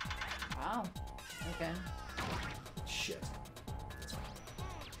 Wow. Okay. Shit. That's fine.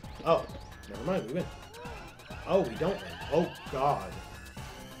 Oh, never mind, we win. Oh, we don't win. Oh, God.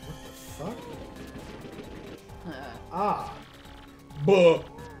 What the fuck? Ah. Buh.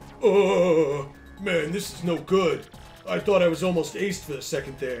 Man, this is no good. I thought I was almost aced for a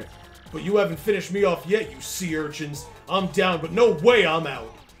second there. But you haven't finished me off yet, you sea urchins. I'm down, but no way I'm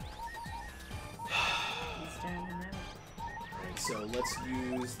out. Alright, so let's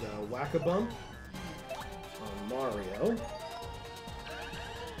use the Whack-A-Bump on Mario.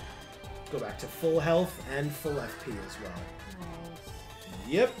 Go back to full health and full FP as well. Nice.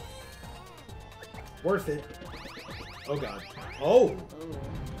 Yep. Worth it. Oh god. Oh!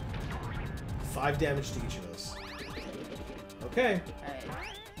 5 damage to each of us. Okay.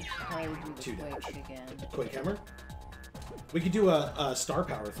 Alright. We should probably do the 2 quake damage. again. Quake hammer. We could do a star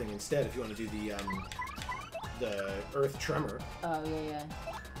power thing instead if you want to do the earth tremor. Oh, yeah.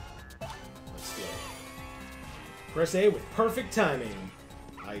 Let's do it. Press A with perfect timing.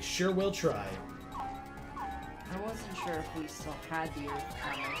 I sure will try. I wasn't sure if we still had the earth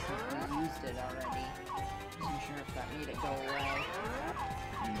tremor since we used it already. I wasn't sure if that made it go away.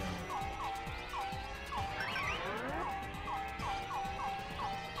 No.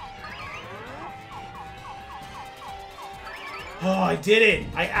 Oh, I did it!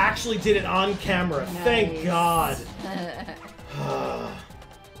 I actually did it on camera. Nice. Thank God.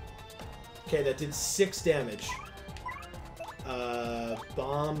 Okay, that did 6 damage.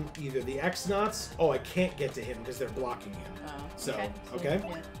 Bomb either the X-Knots. Oh, I can't get to him because they're blocking him. Oh, So, okay.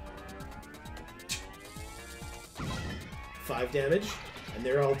 okay. 5 damage, and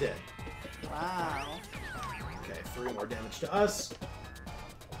they're all dead. Wow. Okay, 3 more damage to us.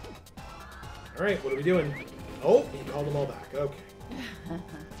 Alright, what are we doing? Oh, he called them all back. Okay.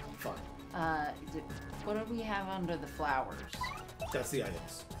 Fine. What do we have under the flowers? That's the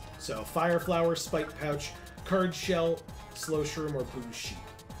items. So, fire flower, spike pouch, card shell, slow shroom, or booze sheet.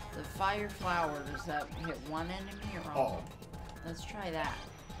 The fire flower, does that hit one enemy or all? All. Let's try that.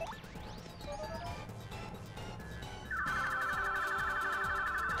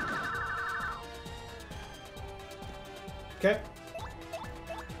 Okay.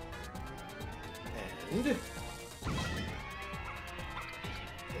 And... okay,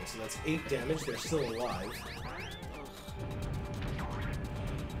 so that's 8 damage. They're still alive.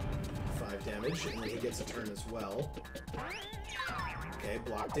 5 damage, and then he gets a turn as well. Okay,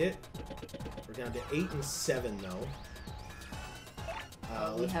 blocked it. We're down to 8 and 7, though.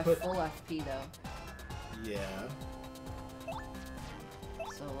 We Let's have put... full FP, though. Yeah.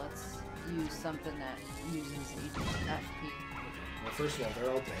 So let's use something that uses FP. Well, first of all, they're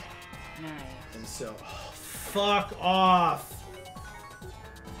all dead. Nice. And so... oh, fuck off!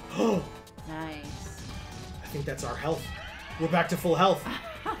 Oh! Nice. I think that's our health. We're back to full health.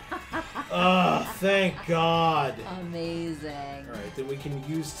 Ugh, thank God. Amazing. Alright, then we can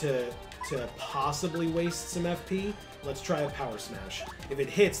use to possibly waste some FP. Let's try a power smash. If it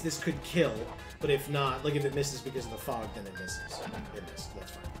hits, this could kill. But if not, like if it misses because of the fog, then it misses. It missed.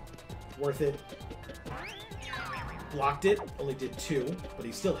 That's fine. Worth it. Blocked it. Only did 2, but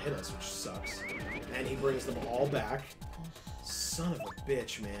he still hit us, which sucks. And he brings them all back. Son of a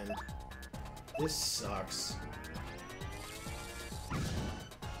bitch, man. This sucks.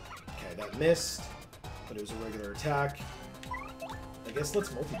 Okay, that missed, but it was a regular attack. I guess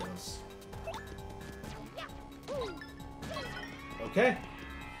let's multi-bounce. Okay.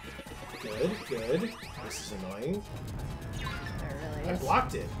 Good, good. This is annoying. There really I is.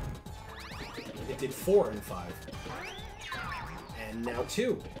 blocked it. It did 4 and 5. And now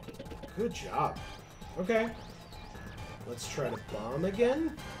 2. Good job. Okay. Let's try to bomb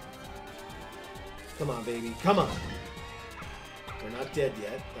again. Come on, baby. Come on. They're not dead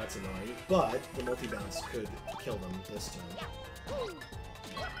yet. That's annoying. But the multi-bounce could kill them this time.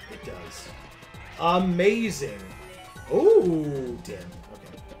 It does. Amazing. Ooh, damn.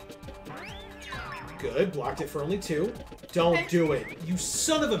 Okay. Good. Blocked it for only 2. Don't do it. You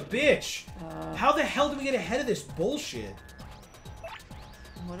son of a bitch. How the hell do we get ahead of this bullshit?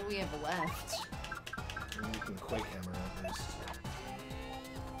 What do we have left? And you can Quake Hammer at least.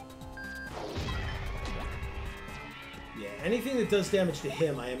 Yeah, anything that does damage to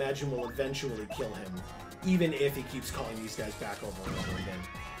him, I imagine will eventually kill him. Even if he keeps calling these guys back over and over again.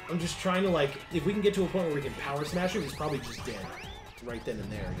 I'm just trying to, like, if we can get to a point where we can power smash him, he's probably just dead. Right then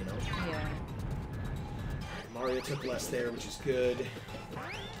and there, you know? Yeah. Mario took less there, which is good.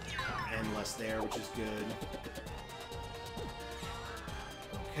 And less there, which is good.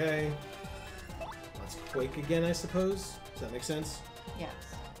 Okay. Let's Quake again, I suppose. Does that make sense? Yes.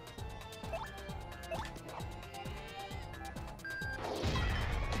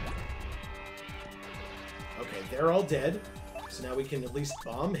 Okay, they're all dead. So now we can at least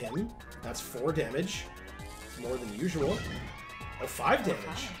bomb him. That's 4 damage. More than usual. Oh, 5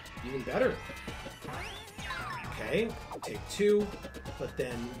 damage. Even better. Okay, take 2, but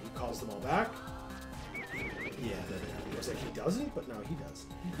then he calls them all back. Yeah, it looks like he doesn't, but no, he does.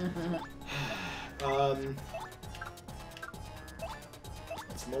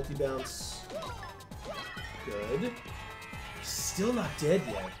 Let's multi-bounce. Good. Still not dead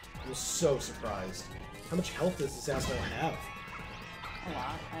yet. I'm so surprised. How much health does this asshole have? A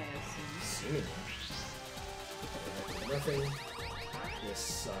lot, I assume. Seemingly. Nothing. This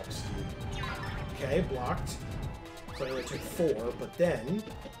sucks, dude. Okay, blocked. So I only took 4, but then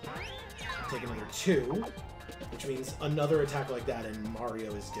take another 2, which means another attack like that and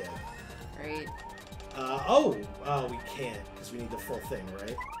Mario is dead. Great. We can't, because we need the full thing,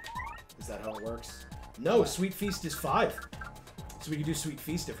 right? Is that how it works? No, Sweet Feast is 5. So we can do Sweet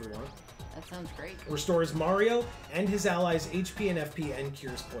Feast if we want. That sounds great. Restores Mario and his allies HP and FP and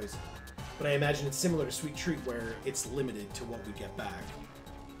cures poison. But I imagine it's similar to Sweet Treat where it's limited to what we get back.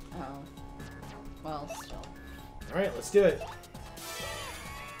 Oh. Well, still. Alright, let's do it.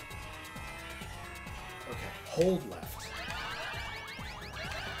 Okay, hold left.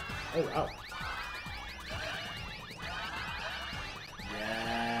 Oh, wow.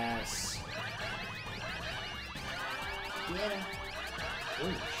 Yes. Yeah.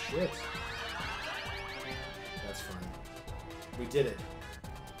 Holy shit. That's fun. We did it.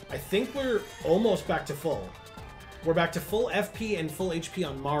 I think we're almost back to full. We're back to full FP and full HP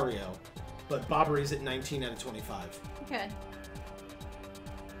on Mario, but Bobbery's at 19 out of 25. Okay.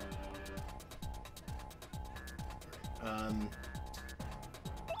 I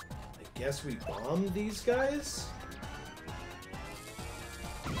guess we bomb these guys?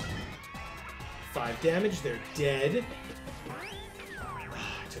 5 damage, they're dead.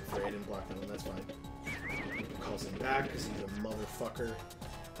 I took 3, I didn't block that one, that's fine. Calls him back because he's a motherfucker.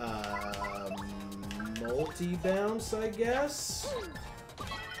 Multi-bounce, I guess?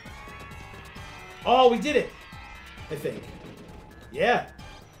 Oh, we did it! I think. Yeah.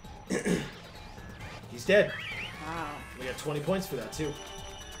 He's dead. Wow. We got 20 points for that, too.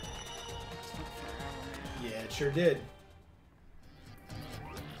 Took forever, man. Yeah, it sure did.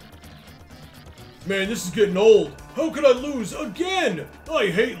 Man, this is getting old. How could I lose again? I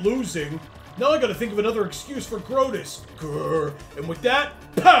hate losing. Now I gotta think of another excuse for Grotus. Grr. And with that,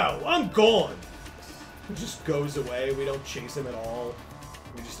 pow! I'm gone. He just goes away. We don't chase him at all.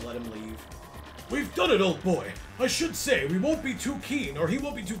 We just let him leave. We've done it, old boy. I should say, we won't be too keen, or he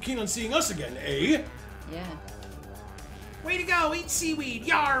won't be too keen on seeing us again, eh? Yeah. Way to go, eat seaweed!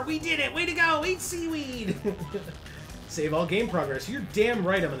 Yar, we did it! Way to go, eat seaweed! Save all game progress. You're damn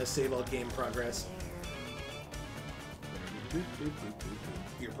right I'm gonna save all game progress.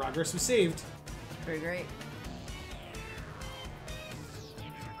 Your progress was saved. Very great.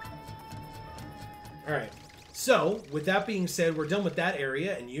 Alright, so, with that being said, we're done with that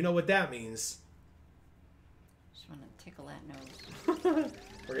area, and you know what that means. Just want to tickle that nose.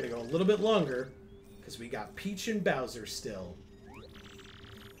 We're gonna go a little bit longer, because we got Peach and Bowser still.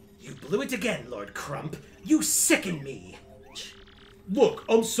 You blew it again, Lord Crump. You sicken me. Look,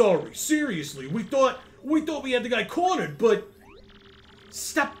 I'm sorry. Seriously, we thought we had the guy cornered, but...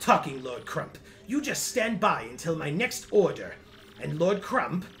 Stop talking, Lord Crump. You just stand by until my next order. And Lord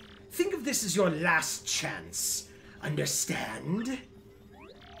Crump, think of this as your last chance. Understand?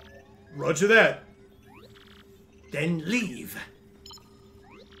 Roger that. Then leave.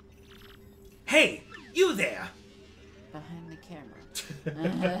 Hey, you there! Behind the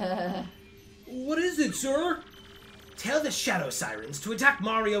camera. What is it, sir? Tell the Shadow Sirens to attack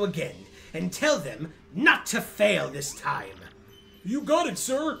Mario again, and tell them not to fail this time. You got it,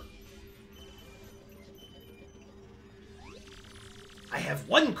 sir. I have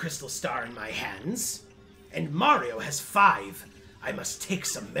 1 crystal star in my hands, and Mario has 5. I must take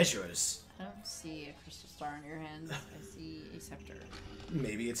some measures. I don't see a crystal star in your hands. I see a scepter.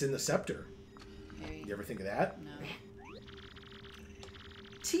 Maybe it's in the scepter. Maybe. You ever think of that? No.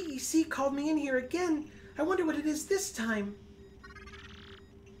 TEC called me in here again. I wonder what it is this time.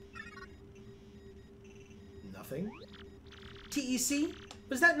 Nothing. TEC?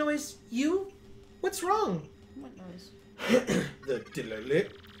 Was that noise you? What's wrong? What noise? The diddler.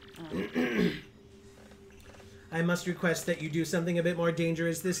 I must request that you do something a bit more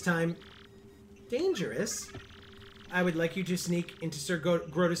dangerous this time. Dangerous? I would like you to sneak into Sir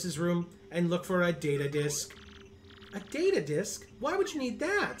Grotus's room and look for a data disk. A data disk? Why would you need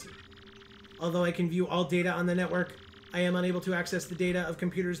that? Although I can view all data on the network, I am unable to access the data of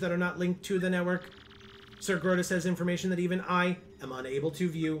computers that are not linked to the network. Sir Grotus has information that even I am unable to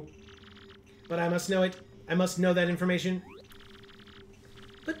view. But I must know it. I must know that information.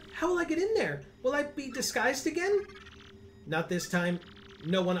 But how will I get in there? Will I be disguised again? Not this time.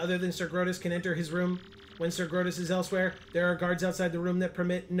 No one other than Sir Grotus can enter his room. When Sir Grotus is elsewhere, there are guards outside the room that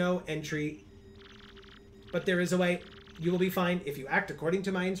permit no entry. But there is a way. You will be fine if you act according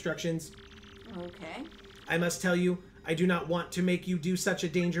to my instructions. Okay. I must tell you, I do not want to make you do such a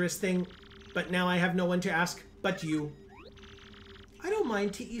dangerous thing, but now I have no one to ask but you. I don't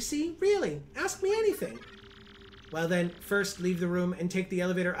mind, TEC, really. Ask me anything. Well then, first leave the room and take the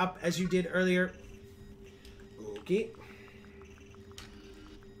elevator up as you did earlier. Okay.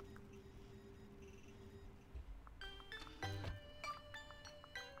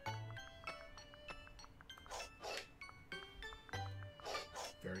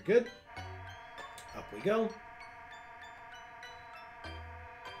 Very good. Up we go.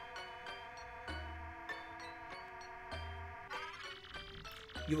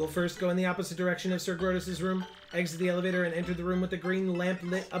 You will first go in the opposite direction of Sir Grotes's room, exit the elevator, and enter the room with the green lamp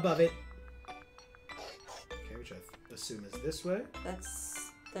lit above it. Okay, which I assume is this way.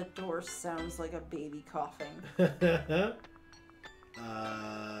 That door sounds like a baby coughing. There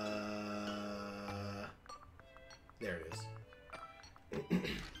it is.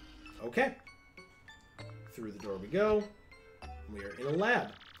 Okay. Through the door we go. We are in a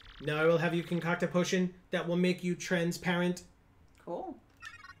lab. Now I will have you concoct a potion that will make you transparent. Cool.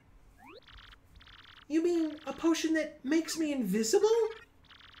 You mean a potion that makes me invisible?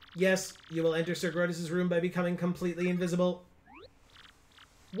 Yes, you will enter Sir Grotes's room by becoming completely invisible.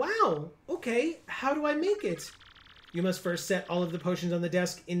 Wow, okay, how do I make it? You must first set all of the potions on the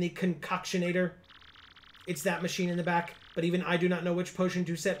desk in the concoctionator. It's that machine in the back, but even I do not know which potion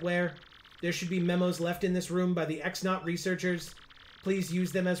to set where. There should be memos left in this room by the X-Naut researchers. Please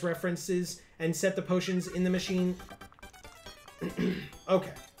use them as references and set the potions in the machine.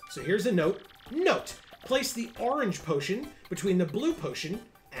 Okay, so here's a note. Note! Place the orange potion between the blue potion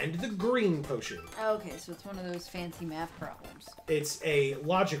and the green potion. Okay, so it's one of those fancy math problems. It's a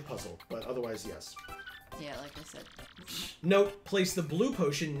logic puzzle, but otherwise, yes. Yeah, like I said. Note, place the blue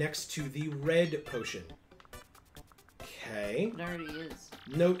potion next to the red potion. Okay. It already is.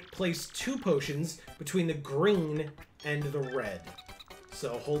 Note, place 2 potions between the green and the red.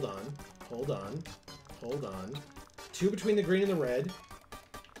 So, hold on. 2 between the green and the red.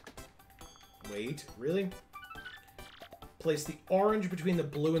 Wait, really? Place the orange between the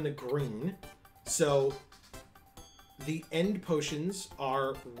blue and the green. So, the end potions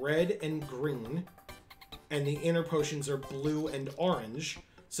are red and green, and the inner potions are blue and orange.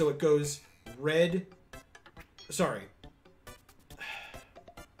 So it goes red... Sorry.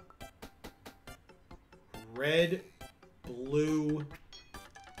 Red, blue,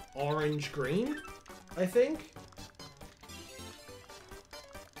 orange, green, I think?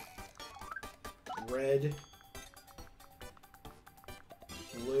 Red...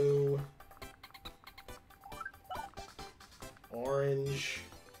 blue, orange,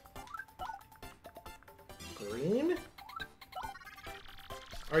 green?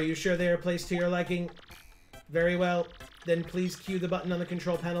 Are you sure they are placed to your liking? Very well. Then please cue the button on the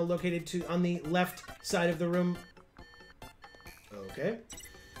control panel located on the left side of the room. Okay.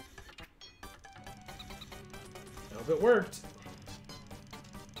 I hope it worked.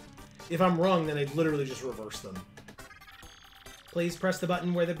 If I'm wrong, then I'd literally just reverse them. Please press the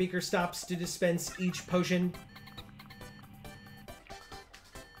button where the beaker stops to dispense each potion.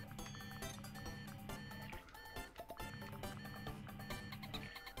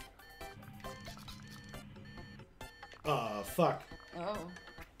 Fuck. Oh.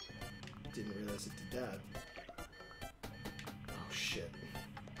 Didn't realize it did that. Oh, shit.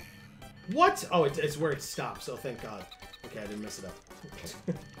 What? Oh, it's where it stops. Oh, thank God. Okay, I didn't mess it up.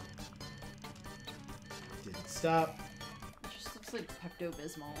 Didn't stop. Looks like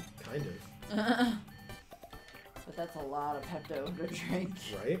Pepto-Bismol. Kind of. But that's a lot of Pepto to drink.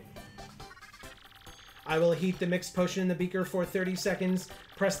 Right? I will heat the mixed potion in the beaker for 30 seconds.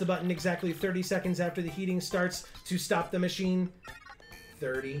 Press the button exactly 30 seconds after the heating starts to stop the machine.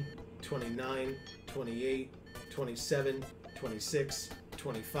 30, 29, 28, 27, 26,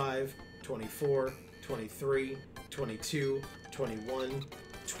 25, 24, 23, 22, 21,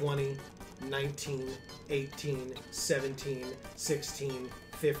 20, 19, 18, 17, 16,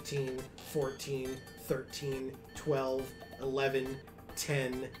 15, 14, 13, 12, 11,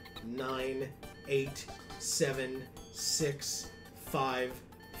 10, 9, 8, 7, 6, 5,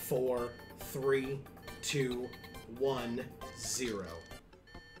 4, 3, 2, 1, 0.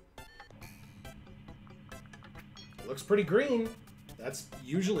 It looks pretty green. That's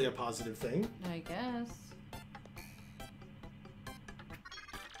usually a positive thing. I guess.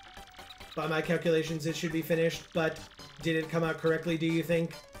 By my calculations, it should be finished, but did it come out correctly, do you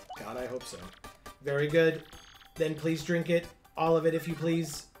think? God, I hope so. Very good. Then please drink it. All of it, if you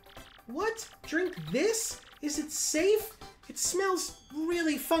please. What? Drink this? Is it safe? It smells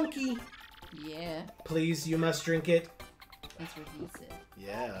really funky. Yeah. Please, you must drink it. That's what he said.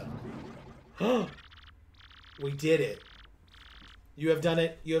 Yeah. We did it. You have done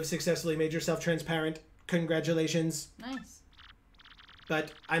it. You have successfully made yourself transparent. Congratulations. Nice.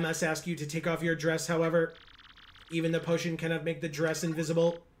 But I must ask you to take off your dress, however. Even the potion cannot make the dress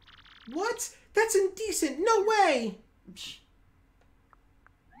invisible. What? That's indecent. No way!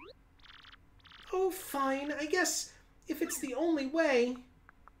 Oh, fine. I guess if it's the only way.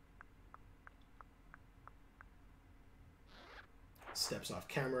 Steps off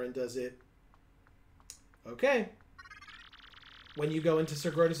camera and does it. Okay. When you go into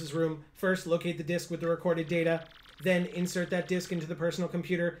Sir Grotus's room, first locate the disk with the recorded data, then insert that disk into the personal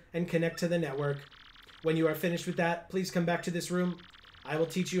computer and connect to the network. When you are finished with that, please come back to this room. I will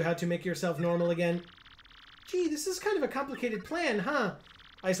teach you how to make yourself normal again. Gee, this is kind of a complicated plan, huh?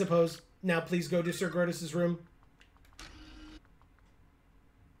 I suppose. Now please go to Sir Grotus's room.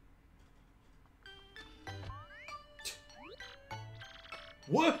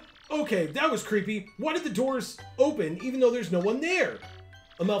 What? Okay, that was creepy. Why did the doors open even though there's no one there?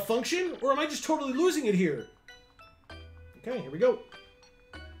 A malfunction? Or am I just totally losing it here? Okay, here we go.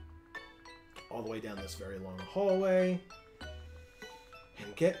 All the way down this very long hallway.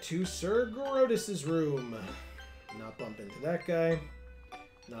 And get to Sir Grotus's room. Not bump into that guy.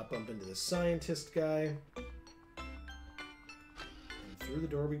 Not bump into the scientist guy. And through the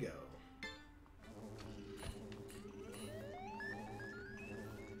door we go.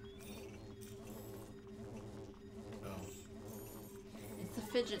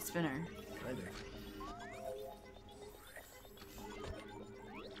 Fidget spinner. Kind of.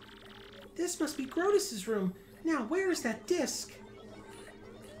 This must be Grotus's room. Now, where is that disc?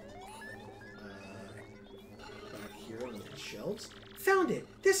 Back here on the shelves. Found it.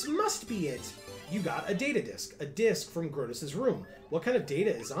 This must be it. You got a data disc. A disc from Grotus's room. What kind of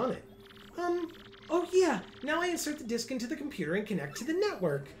data is on it? Oh yeah. Now I insert the disc into the computer and connect to the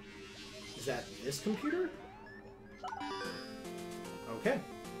network. Is that this computer? Okay.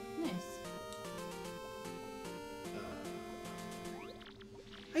 Nice.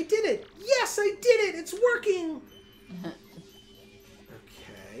 I did it! Yes, I did it! It's working!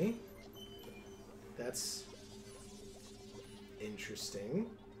 Okay. That's interesting.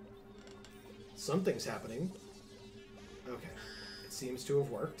 Something's happening. Okay. It seems to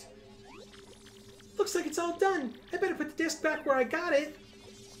have worked. Looks like it's all done. I better put the disc back where I got it.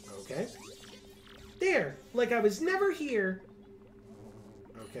 Okay. There! Like I was never here.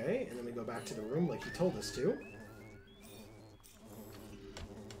 Okay, and then we go back to the room like he told us to.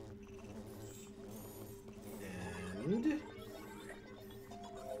 And... did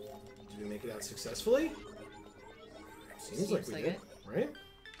we make it out successfully? Seems like we did, right?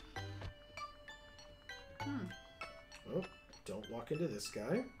 Oh, don't walk into this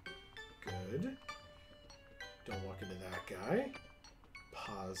guy. Good. Don't walk into that guy.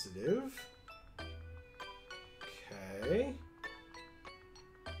 Positive. Okay.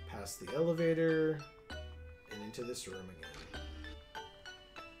 Past the elevator, and into this room again.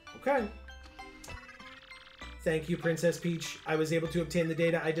 Okay. Thank you, Princess Peach. I was able to obtain the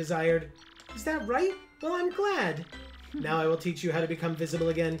data I desired. Is that right? Well, I'm glad. Now I will teach you how to become visible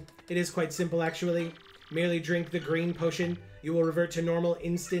again. It is quite simple, actually. Merely drink the green potion. You will revert to normal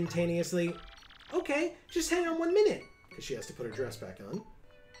instantaneously. Okay, just hang on 1 minute. Because she has to put her dress back on.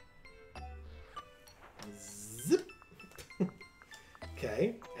 Zip.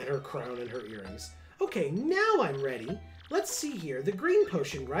 Okay, and her crown and her earrings. Okay, now I'm ready. Let's see here. The green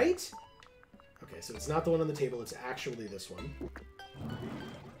potion, right? Okay, so it's not the one on the table. It's actually this one.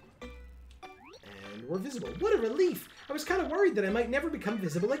 And we're visible. What a relief! I was kind of worried that I might never become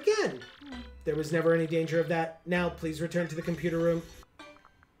visible again. There was never any danger of that. Now, please return to the computer room.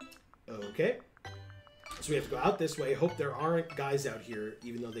 Okay. So we have to go out this way. Hope there aren't guys out here,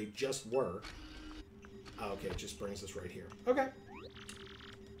 even though they just were. Okay, it just brings us right here. Okay.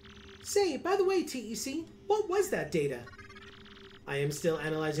 Say, by the way, TEC, what was that data? I am still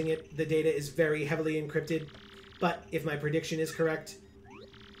analyzing it. The data is very heavily encrypted. But if my prediction is correct...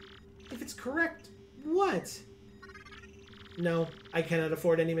 If it's correct, what? No, I cannot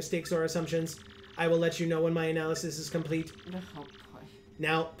afford any mistakes or assumptions. I will let you know when my analysis is complete. Oh, boy.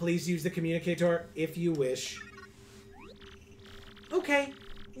 Now, please use the communicator if you wish. Okay,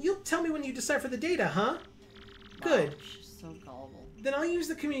 you'll tell me when you decipher the data, huh? Good. Wow, she's so gullible. Then I'll use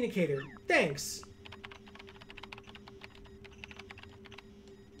the communicator. Thanks.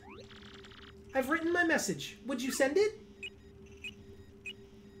 I've written my message. Would you send it?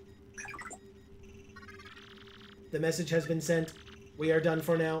 The message has been sent. We are done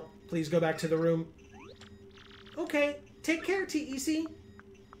for now. Please go back to the room. Okay. Take care, TEC.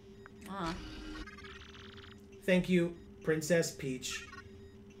 Thank you, Princess Peach.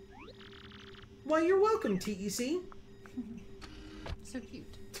 Why, you're welcome, TEC. So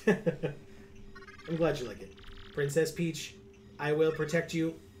cute. I'm glad you like it. Princess Peach, I will protect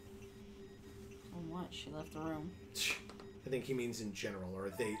you. Oh, what? She left the room. I think he means in general,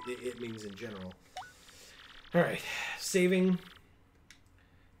 or it means in general. Alright, saving.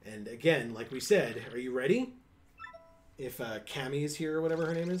 And again, like we said, are you ready? If Cammy is here, or whatever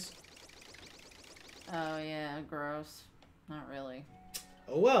her name is. Oh, yeah, gross. Not really.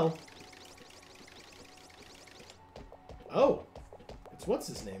 Oh well. Oh. It's what's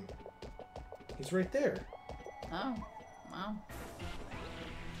his name? He's right there. Oh. Wow.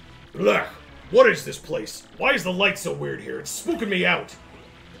 Blech! What is this place? Why is the light so weird here? It's spooking me out.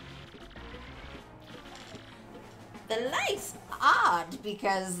 The light's odd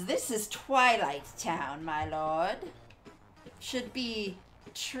because this is Twilight Town, my lord. Should be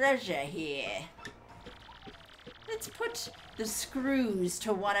treasure here. Let's put the screws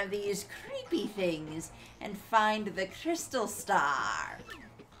to one of these creepy things and find the crystal star.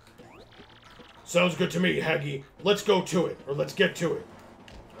 Sounds good to me, Haggy. Let's go to it, or let's get to it.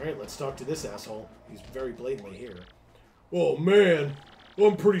 Alright, let's talk to this asshole. He's very blatantly here. Oh man,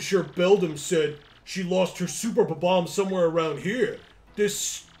 I'm pretty sure Beldam said she lost her super bomb somewhere around here. This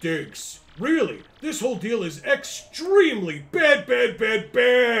stinks. Really, this whole deal is extremely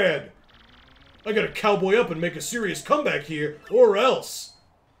bad. I gotta cowboy up and make a serious comeback here, or else.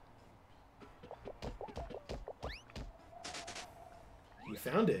 He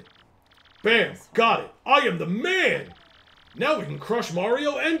found it. Bam! Got it! I am the man! Now we can crush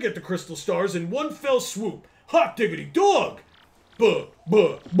Mario and get the crystal stars in one fell swoop. Hot diggity dog! Buh.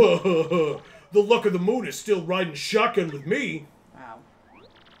 The luck of the moon is still riding shotgun with me. Wow.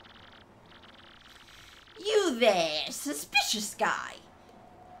 You there, suspicious guy.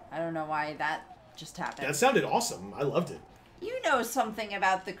 I don't know why that just happened. That sounded awesome. I loved it. You know something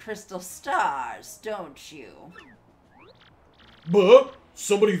about the crystal stars, don't you? Buh?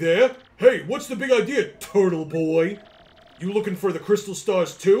 Somebody there? Hey, what's the big idea, turtle boy? You looking for the crystal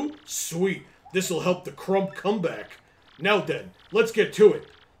stars too? Sweet. This'll help the Crump come back. Now then, let's get to it.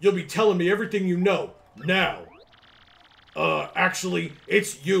 You'll be telling me everything you know. Now. Actually,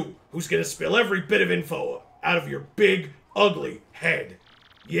 it's you who's gonna spill every bit of info out of your big, ugly head.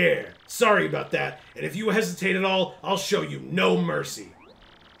 Yeah, sorry about that. And if you hesitate at all, I'll show you no mercy.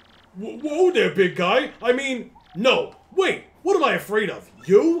 Whoa there, big guy. I mean, no. Wait, what am I afraid of?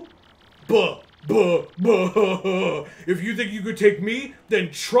 You? Buh. If you think you could take me,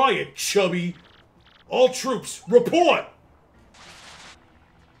 then try it, chubby. All troops, report!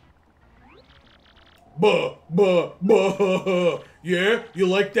 Buh. Yeah, you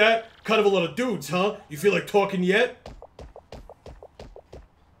like that? Kind of a lot of dudes, huh? You feel like talking yet?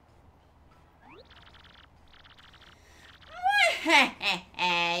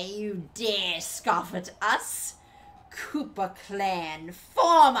 You dare scoff at us? Koopa Clan,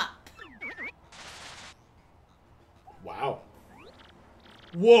 form up! Wow.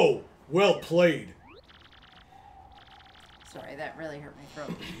 Whoa, well played. Sorry, that really hurt my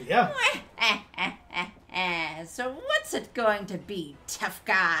throat. Yeah. So what's it going to be, tough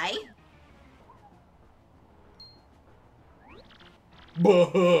guy?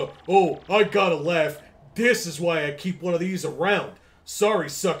 Oh, I gotta laugh. This is why I keep one of these around. Sorry,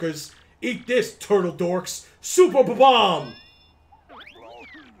 suckers. Eat this, turtle dorks. Super bomb!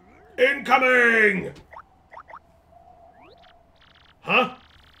 Incoming! Huh?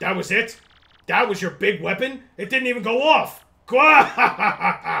 That was it? That was your big weapon? It didn't even go off!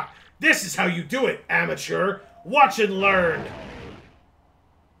 This is how you do it, amateur! Watch and learn!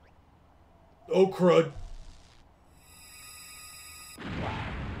 Oh, crud.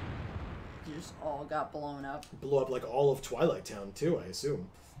 You just all got blown up. Blew up like all of Twilight Town, too, I assume.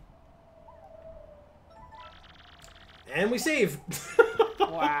 And we save!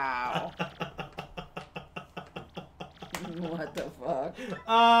 Wow. What the fuck?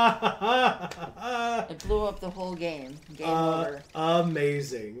 It blew up the whole game. Game over.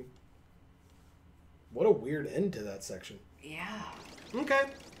 Amazing. What a weird end to that section. Yeah. Okay.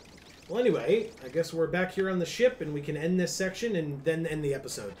 Well, anyway, I guess we're back here on the ship, and we can end this section and then end the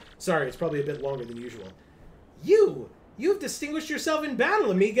episode. Sorry, it's probably a bit longer than usual. You've distinguished yourself in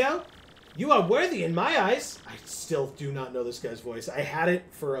battle, amigo. You are worthy in my eyes. I still do not know this guy's voice. I had it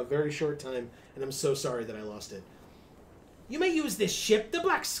for a very short time, and I'm so sorry that I lost it. You may use this ship, the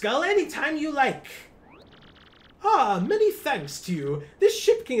Black Skull, anytime you like. Ah, many thanks to you. This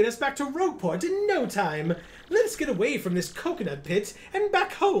ship can get us back to Rogueport in no time. Let us get away from this coconut pit and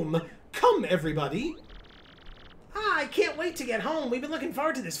back home. Come, everybody. I can't wait to get home. We've been looking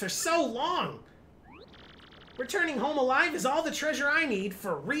forward to this for so long. Returning home alive is all the treasure I need,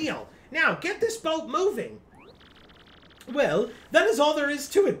 for real. Now, get this boat moving. Well, that is all there is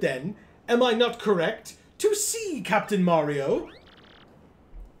to it, then. Am I not correct? To sea, Captain Mario.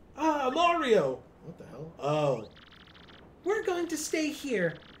 Ah, Mario. What the hell? Oh. We're going to stay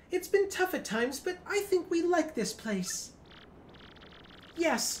here. It's been tough at times, but I think we like this place.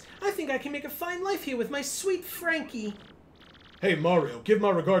 Yes, I think I can make a fine life here with my sweet Frankie. Hey, Mario, give my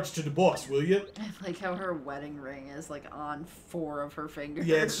regards to the boss, will you? I like how her wedding ring is, like, on 4 of her fingers.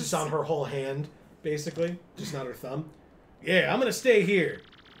 Yeah, it's just on her whole hand, basically. Just not her thumb. Yeah, I'm gonna stay here.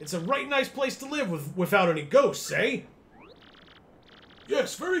 It's a right nice place to live without any ghosts, eh?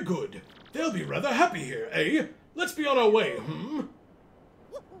 Yes, very good. They'll be rather happy here, eh? Let's be on our way,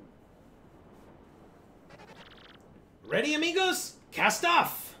 Ready, amigos? Cast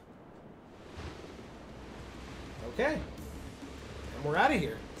off! Okay. And we're out of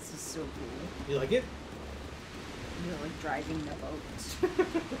here. This is so cool. You like it? You're like driving the boat.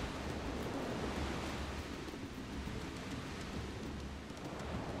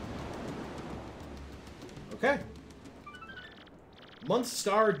 Okay. Month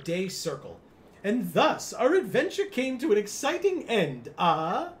star day circle. And thus our adventure came to an exciting end,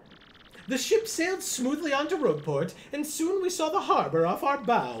 The ship sailed smoothly onto Rogueport, and soon we saw the harbor off our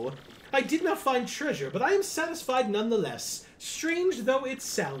bow. I did not find treasure, but I am satisfied nonetheless, strange though it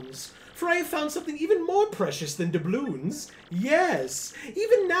sounds. For I have found something even more precious than doubloons. Yes,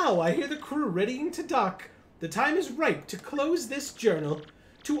 even now I hear the crew readying to dock. The time is ripe to close this journal.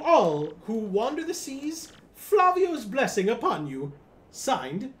 To all who wander the seas, Flavio's blessing upon you.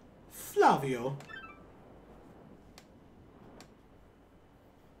 Signed, Flavio.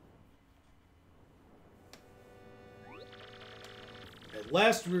 At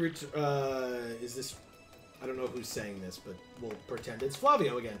last we is this... I don't know who's saying this, but we'll pretend it's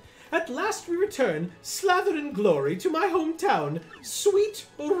Flavio again. At last we return, slathered in glory, to my hometown, sweet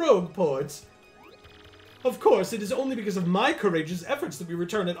Rogueport. Of course, it is only because of my courageous efforts that we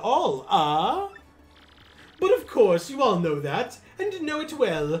return at all, But of course, you all know that, and know it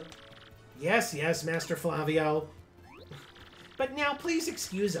well. Yes, yes, Master Flavio. But now please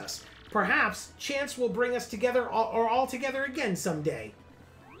excuse us. Perhaps chance will bring us together or all together again someday.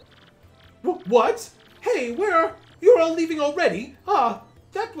 What? Hey, where? You're all leaving already?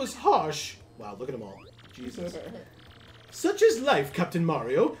 That was harsh. Wow, look at them all. Jesus. Such is life, Captain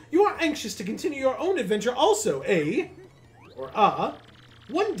Mario. You are anxious to continue your own adventure also, eh? Or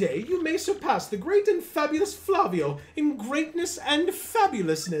one day you may surpass the great and fabulous Flavio in greatness and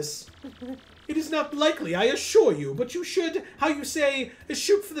fabulousness. It is not likely, I assure you, but you should, how you say,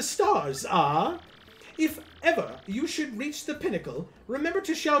 shoot for the stars, If ever you should reach the pinnacle, remember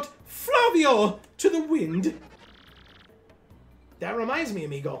to shout, Flavio, to the wind. That reminds me,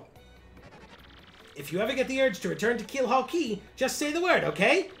 amigo. If you ever get the urge to return to Keelhaul Key, just say the word,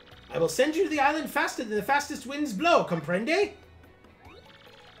 okay? I will send you to the island faster than the fastest winds blow, comprende?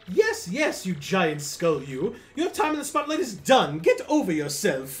 Yes, yes, you giant skull, you. Your time in the spotlight is done. Get over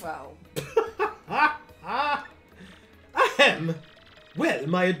yourself. Wow. Ahem. Well,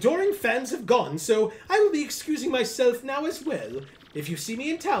 my adoring fans have gone, so I will be excusing myself now as well. If you see me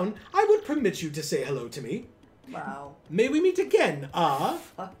in town, I would permit you to say hello to me. Wow. May we meet again,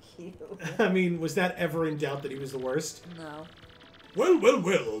 Fuck you. I mean, was that ever in doubt that he was the worst? No. Well, well,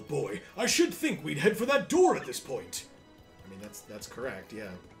 well, old boy. I should think we'd head for that door at this point. I mean, that's correct,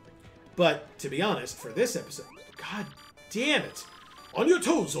 yeah. But, to be honest, for this episode... God damn it! On your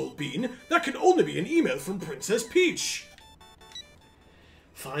toes, old bean. That can only be an email from Princess Peach.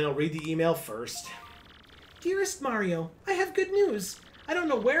 Fine, I'll read the email first. Dearest Mario, I have good news. I don't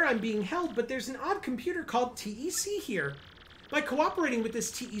know where I'm being held, but there's an odd computer called TEC here. By cooperating with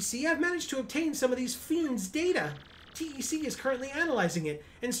this TEC, I've managed to obtain some of these fiends' data. TEC is currently analyzing it,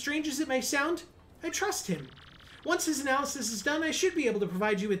 and strange as it may sound, I trust him. Once his analysis is done, I should be able to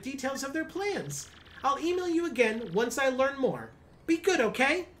provide you with details of their plans. I'll email you again once I learn more. Be good,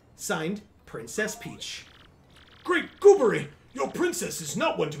 okay? Signed, Princess Peach. Great goobery! Your princess is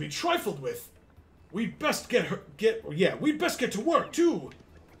not one to be trifled with. We'd best we'd best get to work, too.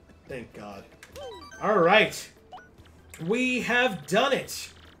 Thank God. Alright. We have done it.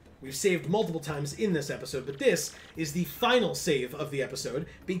 We've saved multiple times in this episode, but this is the final save of the episode,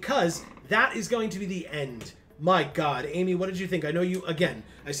 because that is going to be the end. My God, Amy, what did you think? I know you, again,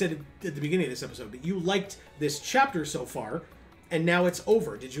 I said it at the beginning of this episode, but you liked this chapter so far, and now it's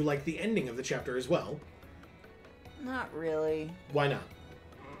over. Did you like the ending of the chapter as well? Not really. Why not?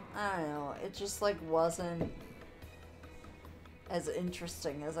 I don't know. It just, like, wasn't as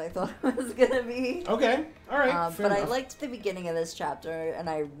interesting as I thought it was gonna be. Okay. All right. But I liked the beginning of this chapter, and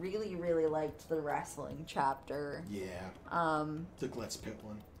I really, really liked the wrestling chapter. Yeah. The Let's Pit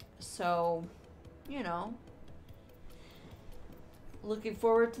one. So, you know, looking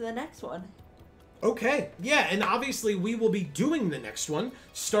forward to the next one. Okay, yeah, and obviously we will be doing the next one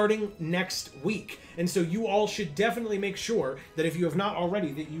starting next week. And so you all should definitely make sure that if you have not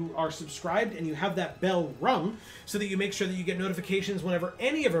already, that you are subscribed and you have that bell rung so that you make sure that you get notifications whenever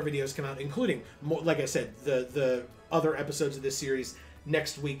any of our videos come out, including, like I said, the other episodes of this series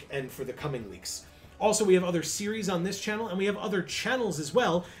next week and for the coming weeks. Also, we have other series on this channel, and we have other channels as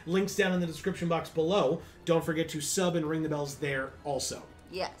well. Links down in the description box below. Don't forget to sub and ring the bells there also.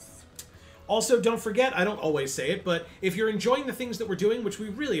 Yes. Also, don't forget, I don't always say it, but if you're enjoying the things that we're doing, which we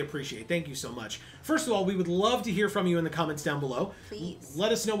really appreciate, thank you so much. First of all, we would love to hear from you in the comments down below. Please.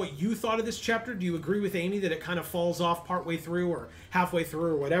 Let us know what you thought of this chapter. Do you agree with Amy that it kind of falls off partway through or halfway through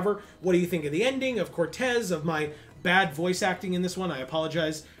or whatever? What do you think of the ending, of Cortez, of my bad voice acting in this one? I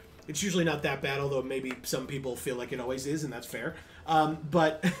apologize. It's usually not that bad, although maybe some people feel like it always is, and that's fair.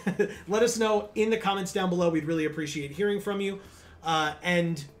 But let us know in the comments down below. We'd really appreciate hearing from you.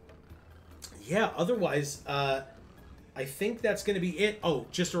 And yeah, otherwise, I think that's going to be it. Oh,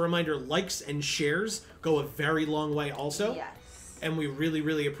 just a reminder, likes and shares go a very long way also. Yes. And we really,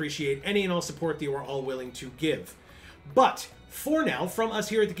 really appreciate any and all support that you are all willing to give. But for now, from us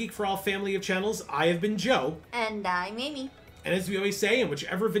here at the Geek for All family of channels, I have been Joe. And I'm Amy. And as we always say, in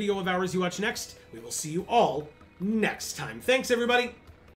whichever video of ours you watch next, we will see you all next time. Thanks, everybody!